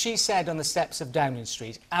 She said on the steps of Downing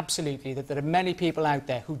Street, absolutely, that there are many people out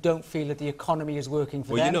there who don't feel that the economy is working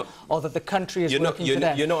for them, or that the country is working for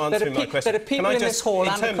them. You're not answering my question. There are people in this hall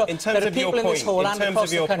and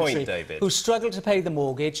across the country who struggle to pay the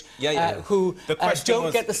mortgage, who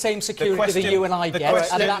don't get the same security that you and I get.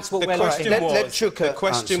 And that's what we're looking at. The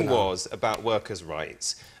question was about workers'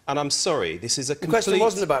 rights. And I'm sorry, this is a complete... The question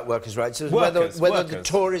wasn't about workers' rights, it was whether the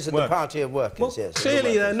Tories are the party of workers. Well, yes,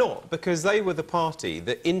 clearly they're not, because they were the party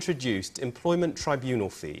that introduced employment tribunal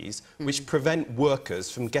fees which prevent workers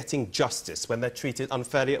from getting justice when they're treated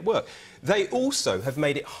unfairly at work. They also have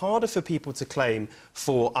made it harder for people to claim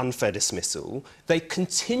for unfair dismissal. They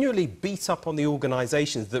continually beat up on the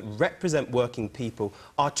organisations that represent working people,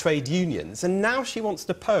 our trade unions, and now she wants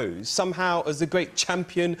to pose somehow as the great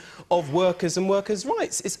champion of workers and workers'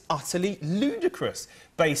 rights. It's utterly ludicrous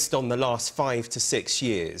based on the last 5 to 6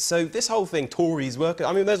 years. So this whole thing, Tories, workers...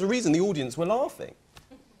 I mean, there's a reason the audience were laughing.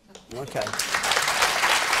 OK.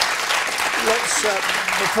 Let's,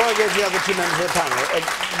 before I go to the other two members of the panel,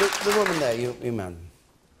 the woman there, you man.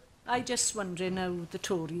 I'm just wondering how the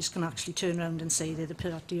Tories can actually turn around and say they're the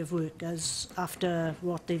party of workers after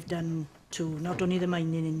what they've done to not only the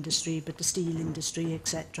mining industry, but the steel industry,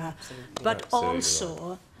 etc. But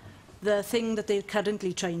also, the thing that they're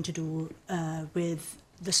currently trying to do with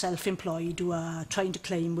the self-employed who are trying to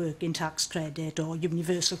claim working tax credit or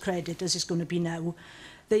universal credit, as it's going to be now,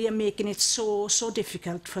 they are making it so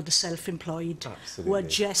difficult for the self-employed who are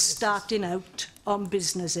just starting out on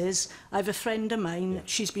businesses. I have a friend of mine,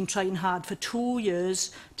 she's been trying hard for 2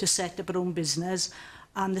 years to set up her own business,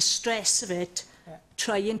 and the stress of it,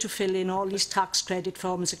 trying to fill in all these tax credit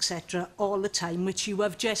forms, etc., all the time, which you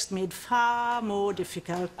have just made far more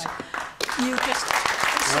difficult. You just...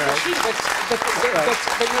 But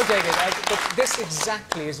no, David, but this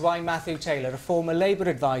exactly is why Matthew Taylor, a former Labour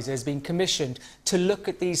advisor, has been commissioned to look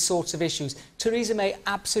at these sorts of issues. Theresa May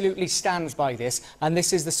absolutely stands by this, and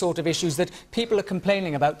this is the sort of issues that people are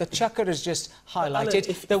complaining about, that Chucker has just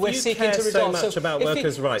highlighted, that we're seeking to resolve. So much about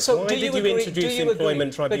workers' rights, why did you introduce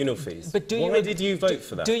employment tribunal fees? Why did you vote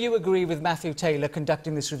for that? Do you agree with Matthew Taylor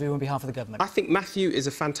conducting this review on behalf of the government? I think Matthew is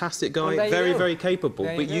a fantastic guy, Well, very capable,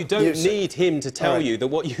 but you don't need him to tell you that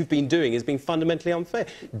what you've been doing has been fundamentally unfair.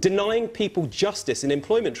 Denying people justice in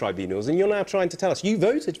employment tribunals, and you're now trying to tell us, you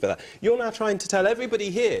voted for that, you're now trying to tell everybody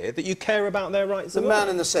here that you care about their rights. The man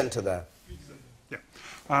in the centre there. Yeah.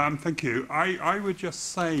 Thank you. I would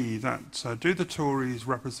just say that do the Tories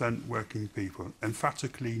represent working people?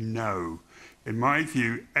 Emphatically no. In my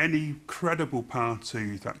view, any credible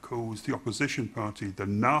party that calls the opposition party the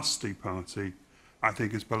nasty party, I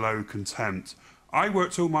think is below contempt. I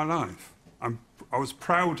worked all my life. I was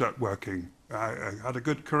proud at working. I had a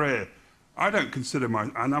good career. I don't consider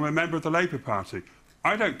and I'm a member of the Labour Party.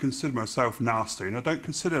 I don't consider myself nasty, and I don't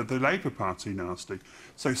consider the Labour Party nasty.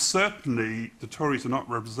 So certainly the Tories are not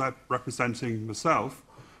representing myself,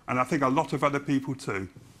 and I think a lot of other people too.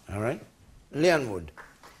 All right. Leanne Wood.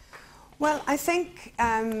 Well, I think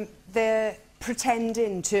they're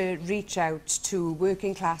pretending to reach out to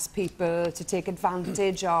working class people to take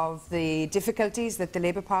advantage of the difficulties that the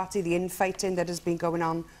Labour Party, the infighting that has been going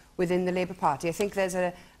on within the Labour Party. I think there's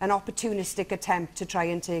an opportunistic attempt to try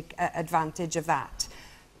and take advantage of that.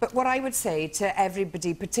 But what I would say to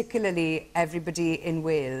everybody, particularly everybody in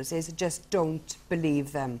Wales, is just don't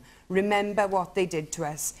believe them. Remember what they did to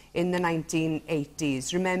us in the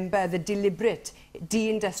 1980s. Remember the deliberate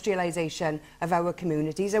deindustrialisation of our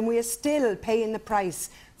communities, and we are still paying the price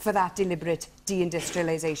for that deliberate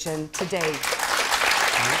deindustrialisation today.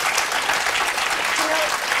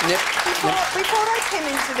 Before I came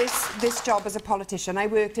into this job as a politician, I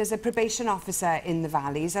worked as a probation officer in the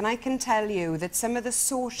valleys, and I can tell you that some of the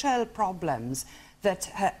social problems that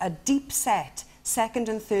are deep-set second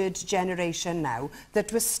and third generation now,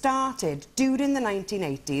 that was started during the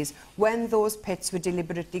 1980s when those pits were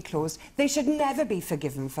deliberately closed, they should never be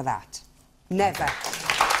forgiven for that. Never.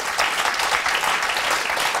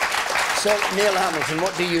 So, Neil Hamilton,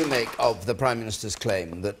 what do you make of the Prime Minister's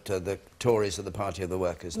claim that the Tories are the party of the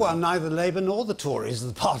workers? Well, neither Labour nor the Tories are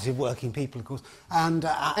the party of working people, of course. And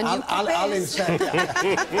Alan said...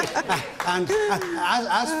 and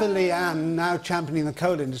as for Leanne, now championing the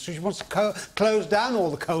coal industry, she wants to close down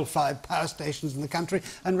all the coal-fired power stations in the country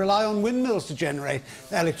and rely on windmills to generate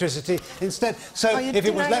electricity instead. So if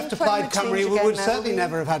it was left to Plaid Cymru, we would certainly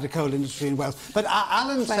never have had a coal industry in Wales. But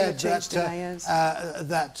Alan said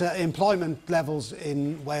that employment levels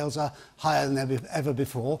in Wales are higher than ever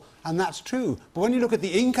before, and that's true. But when you look at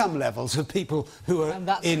the income levels of people who are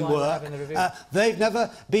in work, they've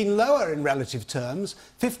never been lower in relative terms.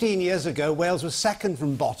 15 years ago, Wales was second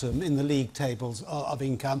from bottom in the league tables of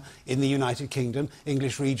income in the United Kingdom,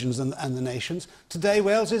 English regions and the nations. Today,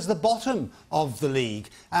 Wales is the bottom of the league.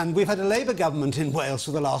 And we've had a Labour government in Wales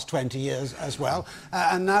for the last 20 years as well,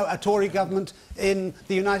 and now a Tory government in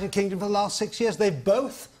the United Kingdom for the last 6 years. They've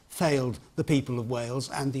both failed the people of Wales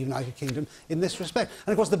and the United Kingdom in this respect.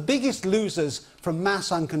 And of course the biggest losers from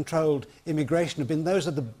mass uncontrolled immigration have been those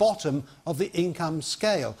at the bottom of the income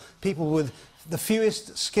scale, people with the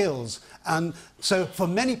fewest skills. And so for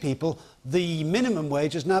many people the minimum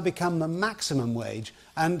wage has now become the maximum wage,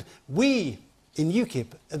 and we in UKIP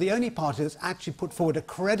are the only party that's actually put forward a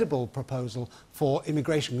credible proposal for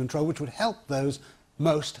immigration control which would help those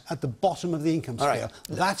most at the bottom of the income scale.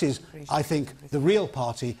 Right. That is, I think, the real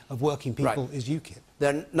party of working people is UKIP.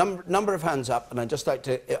 There are number of hands up, and I'd just like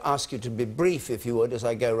to ask you to be brief, if you would, as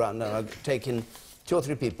I go around. And I'll take in Two or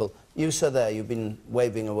three people. You, sir, there, you've been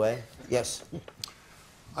waving away. Yes.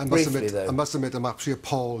 I must admit, I'm actually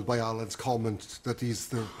appalled by Alan's comment that he's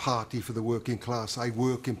the party for the working class. I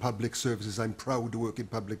work in public services. I'm proud to work in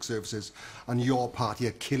public services. And your party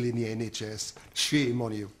are killing the NHS. Shame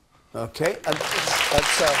on you. OK. And the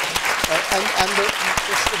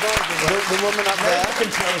woman up there. You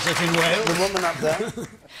can tell us it in Wales. The woman up there.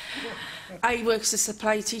 I work as a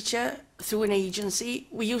supply teacher through an agency.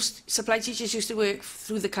 Supply teachers used to work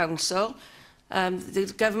through the council.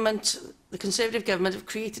 The government, the Conservative government, have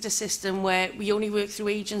created a system where we only work through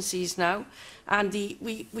agencies now, and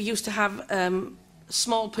we used to have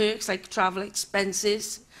small perks like travel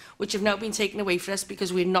expenses, which have now been taken away from us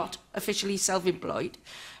because we're not officially self-employed,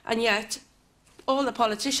 and yet all the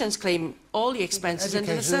politicians claim all the expenses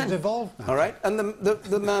under the sun. All right, and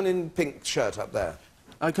the man in pink shirt up there.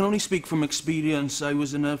 I can only speak from experience. I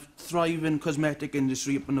was in a thriving cosmetic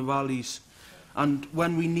industry up in the valleys. And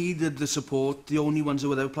when we needed the support, the only ones who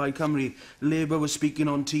were there were Plaid Cymru. Labour was speaking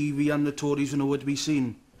on TV and the Tories were nowhere to be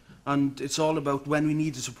seen. And it's all about when we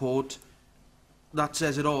need the support, that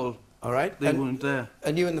says it all. All right. They weren't there.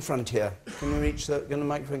 And you in the front here. Can we reach the... Can the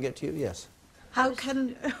microphone get to you? Yes. How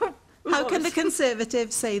can the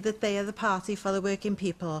Conservatives say that they are the party for the working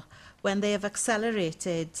people when they have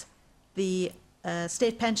accelerated the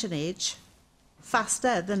state pension age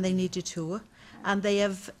faster than they needed to, and they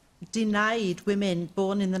have denied women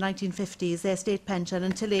born in the 1950s their state pension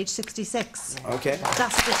until age 66. OK.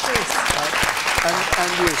 That's the truth. And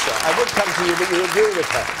you, sir. I would come to you, but you agree with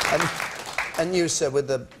her. And you, sir, with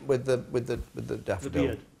the daffodil. The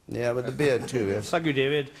beard. Yeah, with the beard too, yes. Thank you,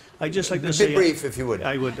 David. I'd just like to say... Be brief, if you would.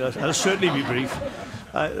 I would. I'll certainly be brief.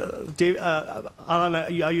 Alan, I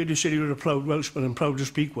heard you say you were a proud Welshman and proud to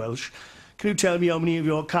speak Welsh. Can you tell me how many of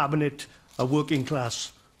your cabinet are working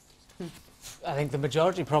class? I think the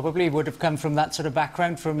majority probably would have come from that sort of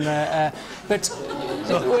background. They're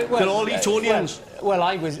all Etonians. Well,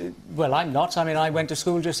 I'm not. I mean, I went to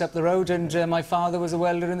school just up the road, and my father was a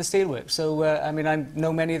welder in the steelworks. So, I mean, I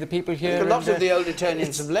know many of the people here. A lot of the old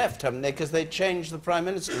Etonians have left, haven't they? Because they changed the Prime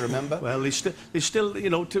Minister, remember? Well, they still, you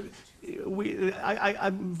know,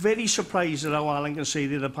 I'm very surprised at how Alan can say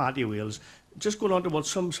they're the party of Wales. Just going on to what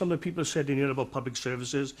some of the people said in here about public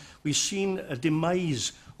services, we've seen a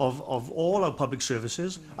demise of all our public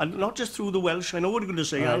services, and not just through the Welsh. I know what you're going to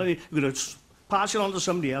say, Alan, you're going to pass it on to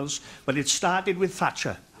somebody else, but it started with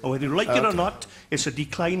Thatcher. And whether you like it or not, it's a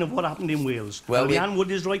decline of what happened in Wales. Well, Leanne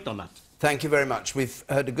Wood is right on that. Thank you very much. We've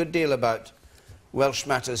heard a good deal about Welsh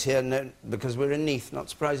matters here, because we're in Neath. Not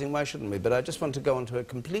surprising, why shouldn't we? But I just want to go on to a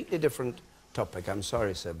completely different topic. I'm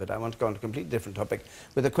sorry, sir, but I want to go on to a completely different topic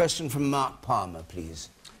with a question from Mark Palmer, please.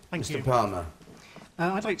 Thank you. Mr. Palmer.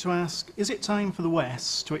 I'd like to ask, is it time for the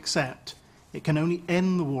West to accept it can only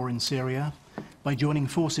end the war in Syria by joining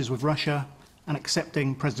forces with Russia and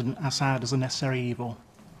accepting President Assad as a necessary evil?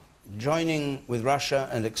 Joining with Russia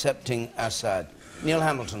and accepting Assad. Neil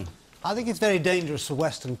Hamilton. I think it's very dangerous for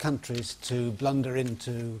Western countries to blunder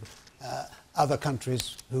into other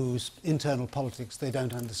countries whose internal politics they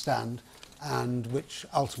don't understand and which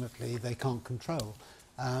ultimately they can't control.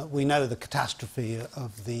 We know the catastrophe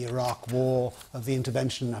of the Iraq war, of the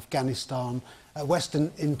intervention in Afghanistan.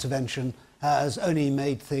 Western intervention has only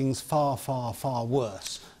made things far, far, far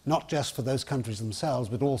worse, not just for those countries themselves,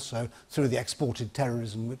 but also through the exported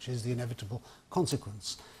terrorism, which is the inevitable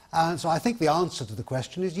consequence. And so I think the answer to the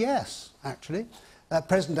question is yes, actually.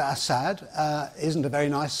 President Assad isn't a very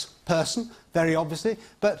nice person, very obviously,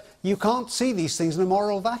 but you can't see these things in a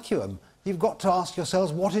moral vacuum. You've got to ask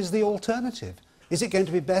yourselves, what is the alternative? Is it going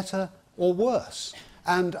to be better or worse?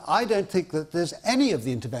 And I don't think that there's any of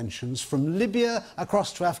the interventions from Libya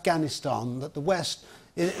across to Afghanistan that the West,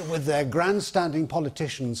 with their grandstanding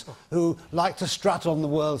politicians who like to strut on the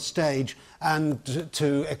world stage and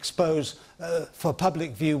to expose for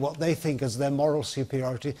public view what they think is their moral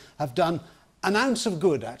superiority, have done an ounce of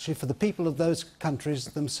good, actually, for the people of those countries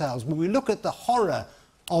themselves. When we look at the horror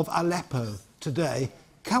of Aleppo today,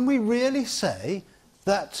 can we really say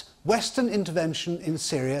that Western intervention in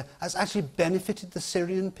Syria has actually benefited the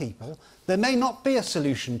Syrian people? There may not be a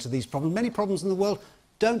solution to these problems. Many problems in the world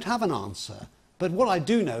don't have an answer. But what I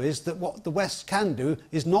do know is that what the West can do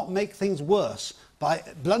is not make things worse by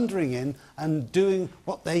blundering in and doing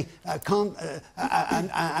what they can't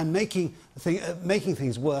and making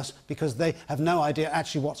things worse because they have no idea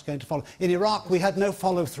actually what's going to follow. In Iraq, we had no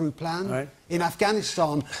follow-through plan. Right. In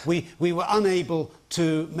Afghanistan, we were unable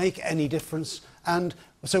to make any difference, and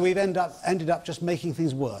so we've ended up just making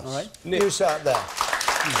things worse. All right. You start there.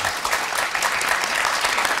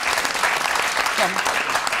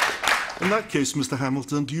 In that case, Mr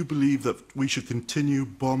Hamilton, do you believe that we should continue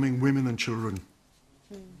bombing women and children?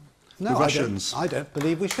 No, the Russians? I don't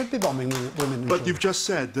believe we should be bombing women and children. But you've just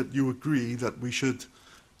said that you agree that we should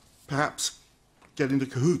perhaps get into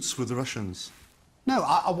cahoots with the Russians. No,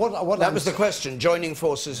 what that was the question, joining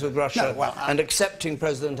forces with Russia and accepting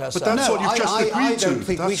President Assad. But that's what you've just agreed to. I don't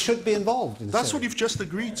think we should be involved in That's Syria. what you've just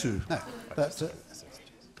agreed to. No, but...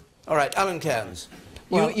 All right, Alan Cairns.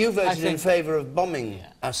 Well, you voted in favour of bombing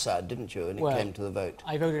Assad, didn't you, when it came to the vote?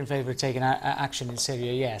 I voted in favour of taking action in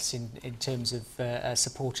Syria, yes, in terms of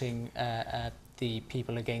supporting the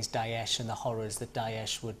people against Daesh and the horrors that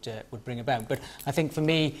Daesh would bring about. But I think for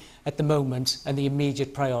me, at the moment, and the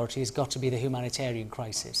immediate priority has got to be the humanitarian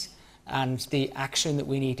crisis and the action that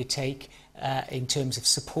we need to take in terms of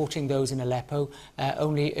supporting those in Aleppo.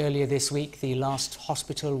 Only earlier this week, the last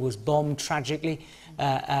hospital was bombed tragically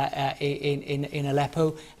in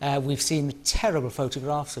Aleppo. We've seen terrible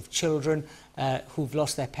photographs of children who've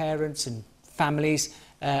lost their parents and families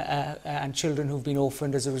and children who've been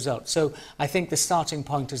orphaned as a result. So I think the starting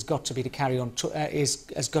point has got to be to carry on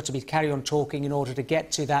carry on talking in order to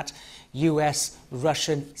get to that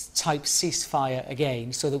US-Russian type ceasefire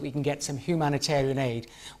again, so that we can get some humanitarian aid.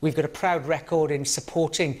 We've got a proud record in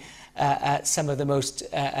supporting some of the most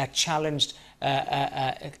challenged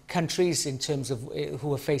countries in terms of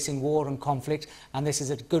who are facing war and conflict, and this is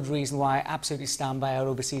a good reason why I absolutely stand by our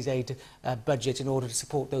overseas aid budget in order to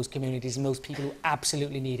support those communities and those people who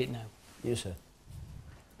absolutely need it now. You, sir.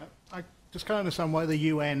 I just can't understand why the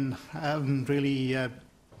UN haven't really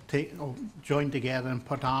joined together and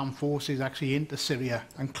put armed forces actually into Syria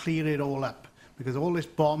and clear it all up, because all this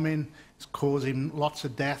bombing is causing lots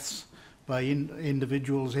of deaths by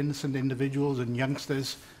individuals, innocent individuals and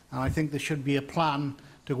youngsters. And I think there should be a plan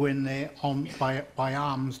to go in there by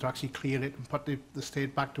arms to actually clear it and put the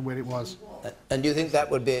state back to where it was. And do you think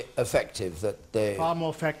that would be effective? Far more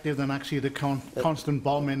effective than actually the constant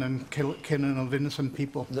bombing and killing of innocent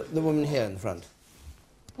people. The woman here in the front.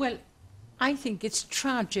 Well, I think it's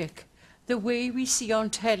tragic, the way we see on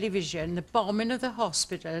television, the bombing of the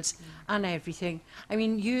hospitals and everything. I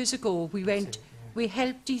mean, years ago we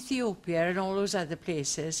helped Ethiopia and all those other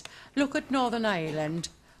places. Look at Northern Ireland.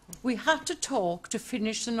 We had to talk to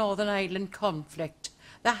finish the Northern Ireland conflict.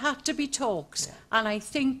 There had to be talks, and I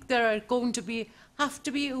think there are going to have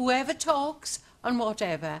to be whoever talks and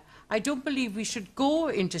whatever. I don't believe we should go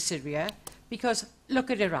into Syria, because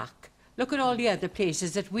look at Iraq, look at all the other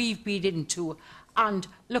places that we've been into, and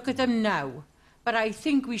look at them now. But I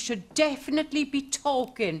think we should definitely be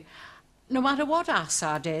talking, no matter what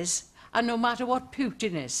Assad is, and no matter what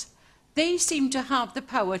Putin is. They seem to have the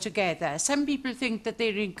power together. Some people think that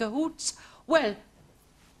they're in cahoots. Well,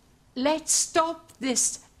 let's stop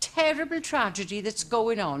this terrible tragedy that's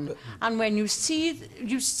going on. And when you see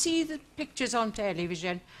the pictures on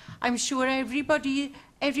television, I'm sure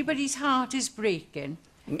everybody's heart is breaking.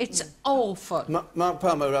 It's awful. Mark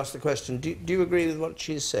Palmer asked the question, do you agree with what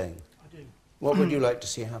she's saying? I do. What would you like to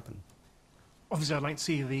see happen? Obviously, I'd like to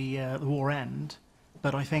see the war end.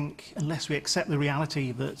 But I think unless we accept the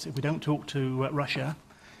reality that if we don't talk to Russia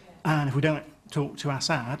and if we don't talk to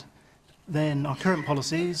Assad, then our current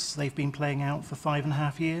policies, they've been playing out for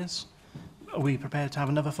 5.5 years. Are we prepared to have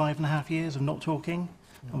another 5.5 years of not talking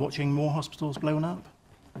and watching more hospitals blown up?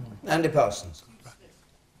 Andy Parsons.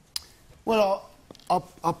 Well,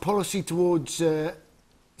 our policy towards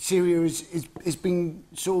Syria has been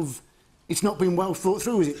sort of... It's not been well thought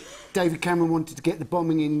through, is it? David Cameron wanted to get the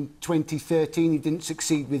bombing in 2013. He didn't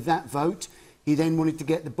succeed with that vote. He then wanted to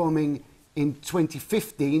get the bombing in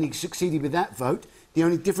 2015. He succeeded with that vote. The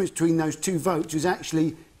only difference between those two votes was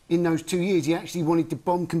actually, in those 2 years, he actually wanted to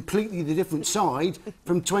bomb completely the different side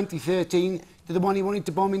from 2013 to the one he wanted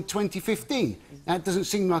to bomb in 2015. That doesn't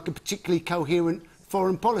seem like a particularly coherent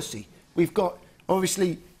foreign policy. We've got,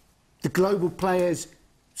 obviously, the global players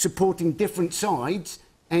supporting different sides,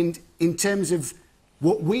 and in terms of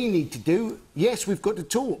what we need to do, yes, we've got to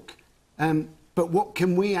talk. But what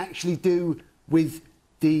can we actually do with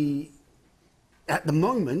at the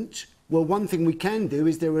moment? Well, one thing we can do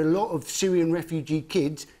is there are a lot of Syrian refugee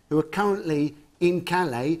kids who are currently in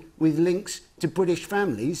Calais with links to British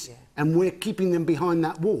families, and we're keeping them behind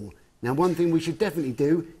that wall. Now, one thing we should definitely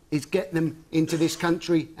do is get them into this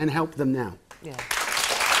country and help them now. Yeah.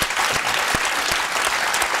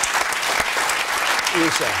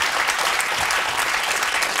 Yes, sir.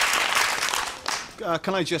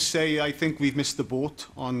 Can I just say I think we've missed the boat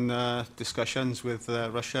on discussions with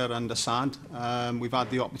Russia and Assad. We've had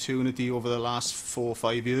the opportunity over the last 4 or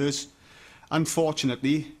 5 years,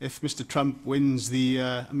 Unfortunately, if Mr Trump wins the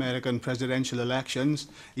American presidential elections,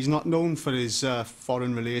 he's not known for his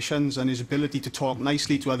foreign relations and his ability to talk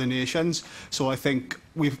nicely to other nations. So I think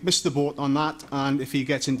we've missed the boat on that, and if he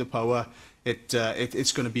gets into power,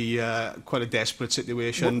 it's going to be quite a desperate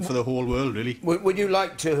situation for the whole world, really. Would you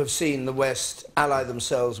like to have seen the West ally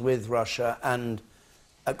themselves with Russia and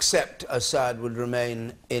accept Assad would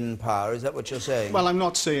remain in power? Is that what you're saying? Well, I'm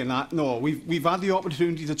not saying that, no. We've had the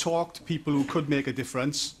opportunity to talk to people who could make a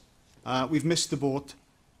difference. We've missed the boat.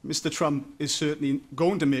 Mr Trump is certainly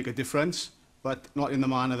going to make a difference, but not in the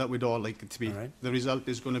manner that we'd all like it to be. Right. The result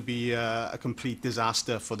is going to be a complete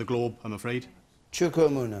disaster for the globe, I'm afraid.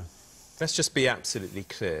 Chukwumuna. Let's just be absolutely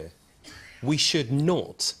clear. We should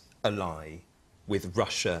not ally with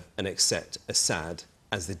Russia and accept Assad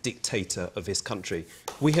as the dictator of his country.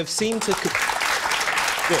 We seem to,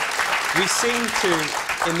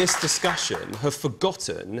 in this discussion, have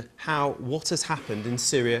forgotten how what has happened in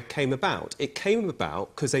Syria came about. It came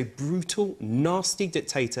about because a brutal, nasty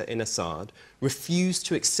dictator in Assad refused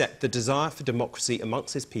to accept the desire for democracy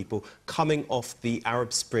amongst his people coming off the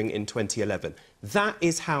Arab Spring in 2011. That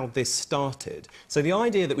is how this started. So the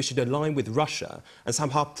idea that we should align with Russia and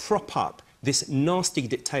somehow prop up this nasty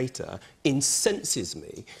dictator incenses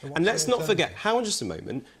me. And let's not forget, just a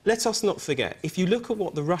moment, let us not forget, if you look at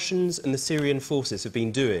what the Russians and the Syrian forces have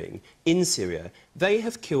been doing in Syria, they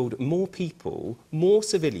have killed more people, more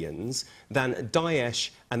civilians, than Daesh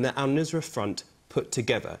and the Al-Nusra Front put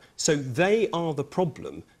together. So they are the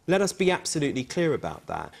problem. Let us be absolutely clear about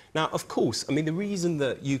that. Now, of course, I mean, the reason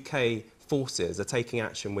that UK forces are taking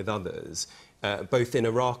action with others, both in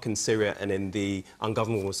Iraq and Syria and in the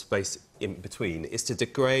ungovernable space in between, is to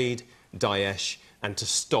degrade Daesh and to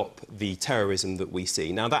stop the terrorism that we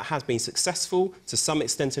see. Now, that has been successful to some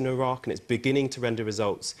extent in Iraq, and it's beginning to render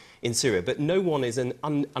results in Syria. But no one is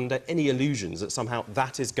under any illusions that somehow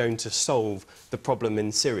that is going to solve the problem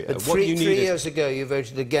in Syria. But three years ago, you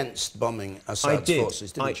voted against bombing Assad's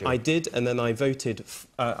forces, didn't you? I did, and then I voted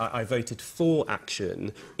for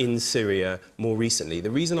action in Syria more recently.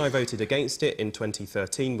 The reason I voted against it in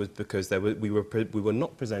 2013 was because we were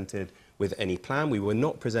not presented with any plan. We were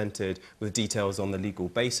not presented with details on the legal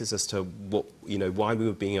basis as to why we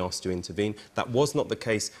were being asked to intervene. That was not the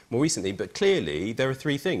case more recently, but clearly there are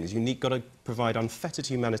three things. You've got to provide unfettered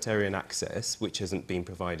humanitarian access, which hasn't been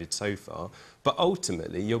provided so far, but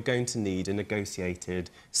ultimately you're going to need a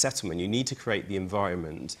negotiated settlement. You need to create the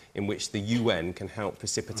environment in which the UN can help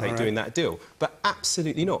precipitate doing that deal. But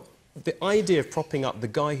absolutely not. The idea of propping up the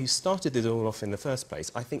guy who started it all off in the first place,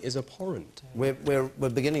 I think, is abhorrent. We're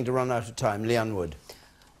beginning to run out of time. Leanne Wood.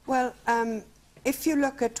 Well, if you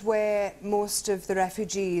look at where most of the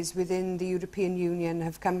refugees within the European Union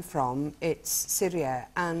have come from, it's Syria,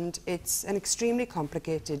 and it's an extremely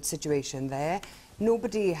complicated situation there.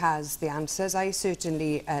 Nobody has the answers. I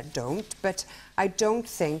certainly don't, but I don't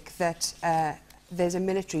think that there's a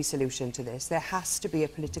military solution to this. There has to be a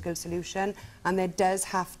political solution, and there does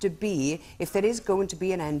have to be, if there is going to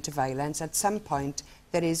be an end to violence, at some point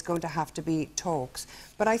there is going to have to be talks.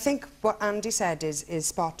 But I think what Andy said is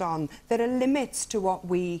spot on. There are limits to what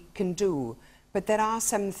we can do, but there are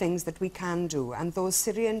some things that we can do, and those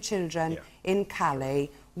Syrian children in Calais,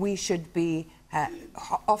 we should be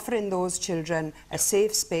offering those children a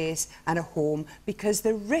safe space and a home, because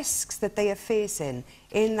the risks that they are facing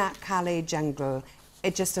in that Calais jungle,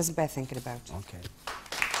 it just doesn't bear thinking about. Okay.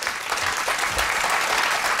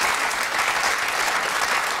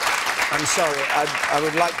 I'm sorry,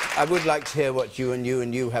 I would like to hear what you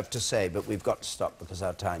and you have to say, but we've got to stop because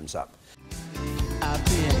our time's up. I've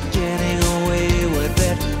been getting away with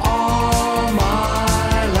it all.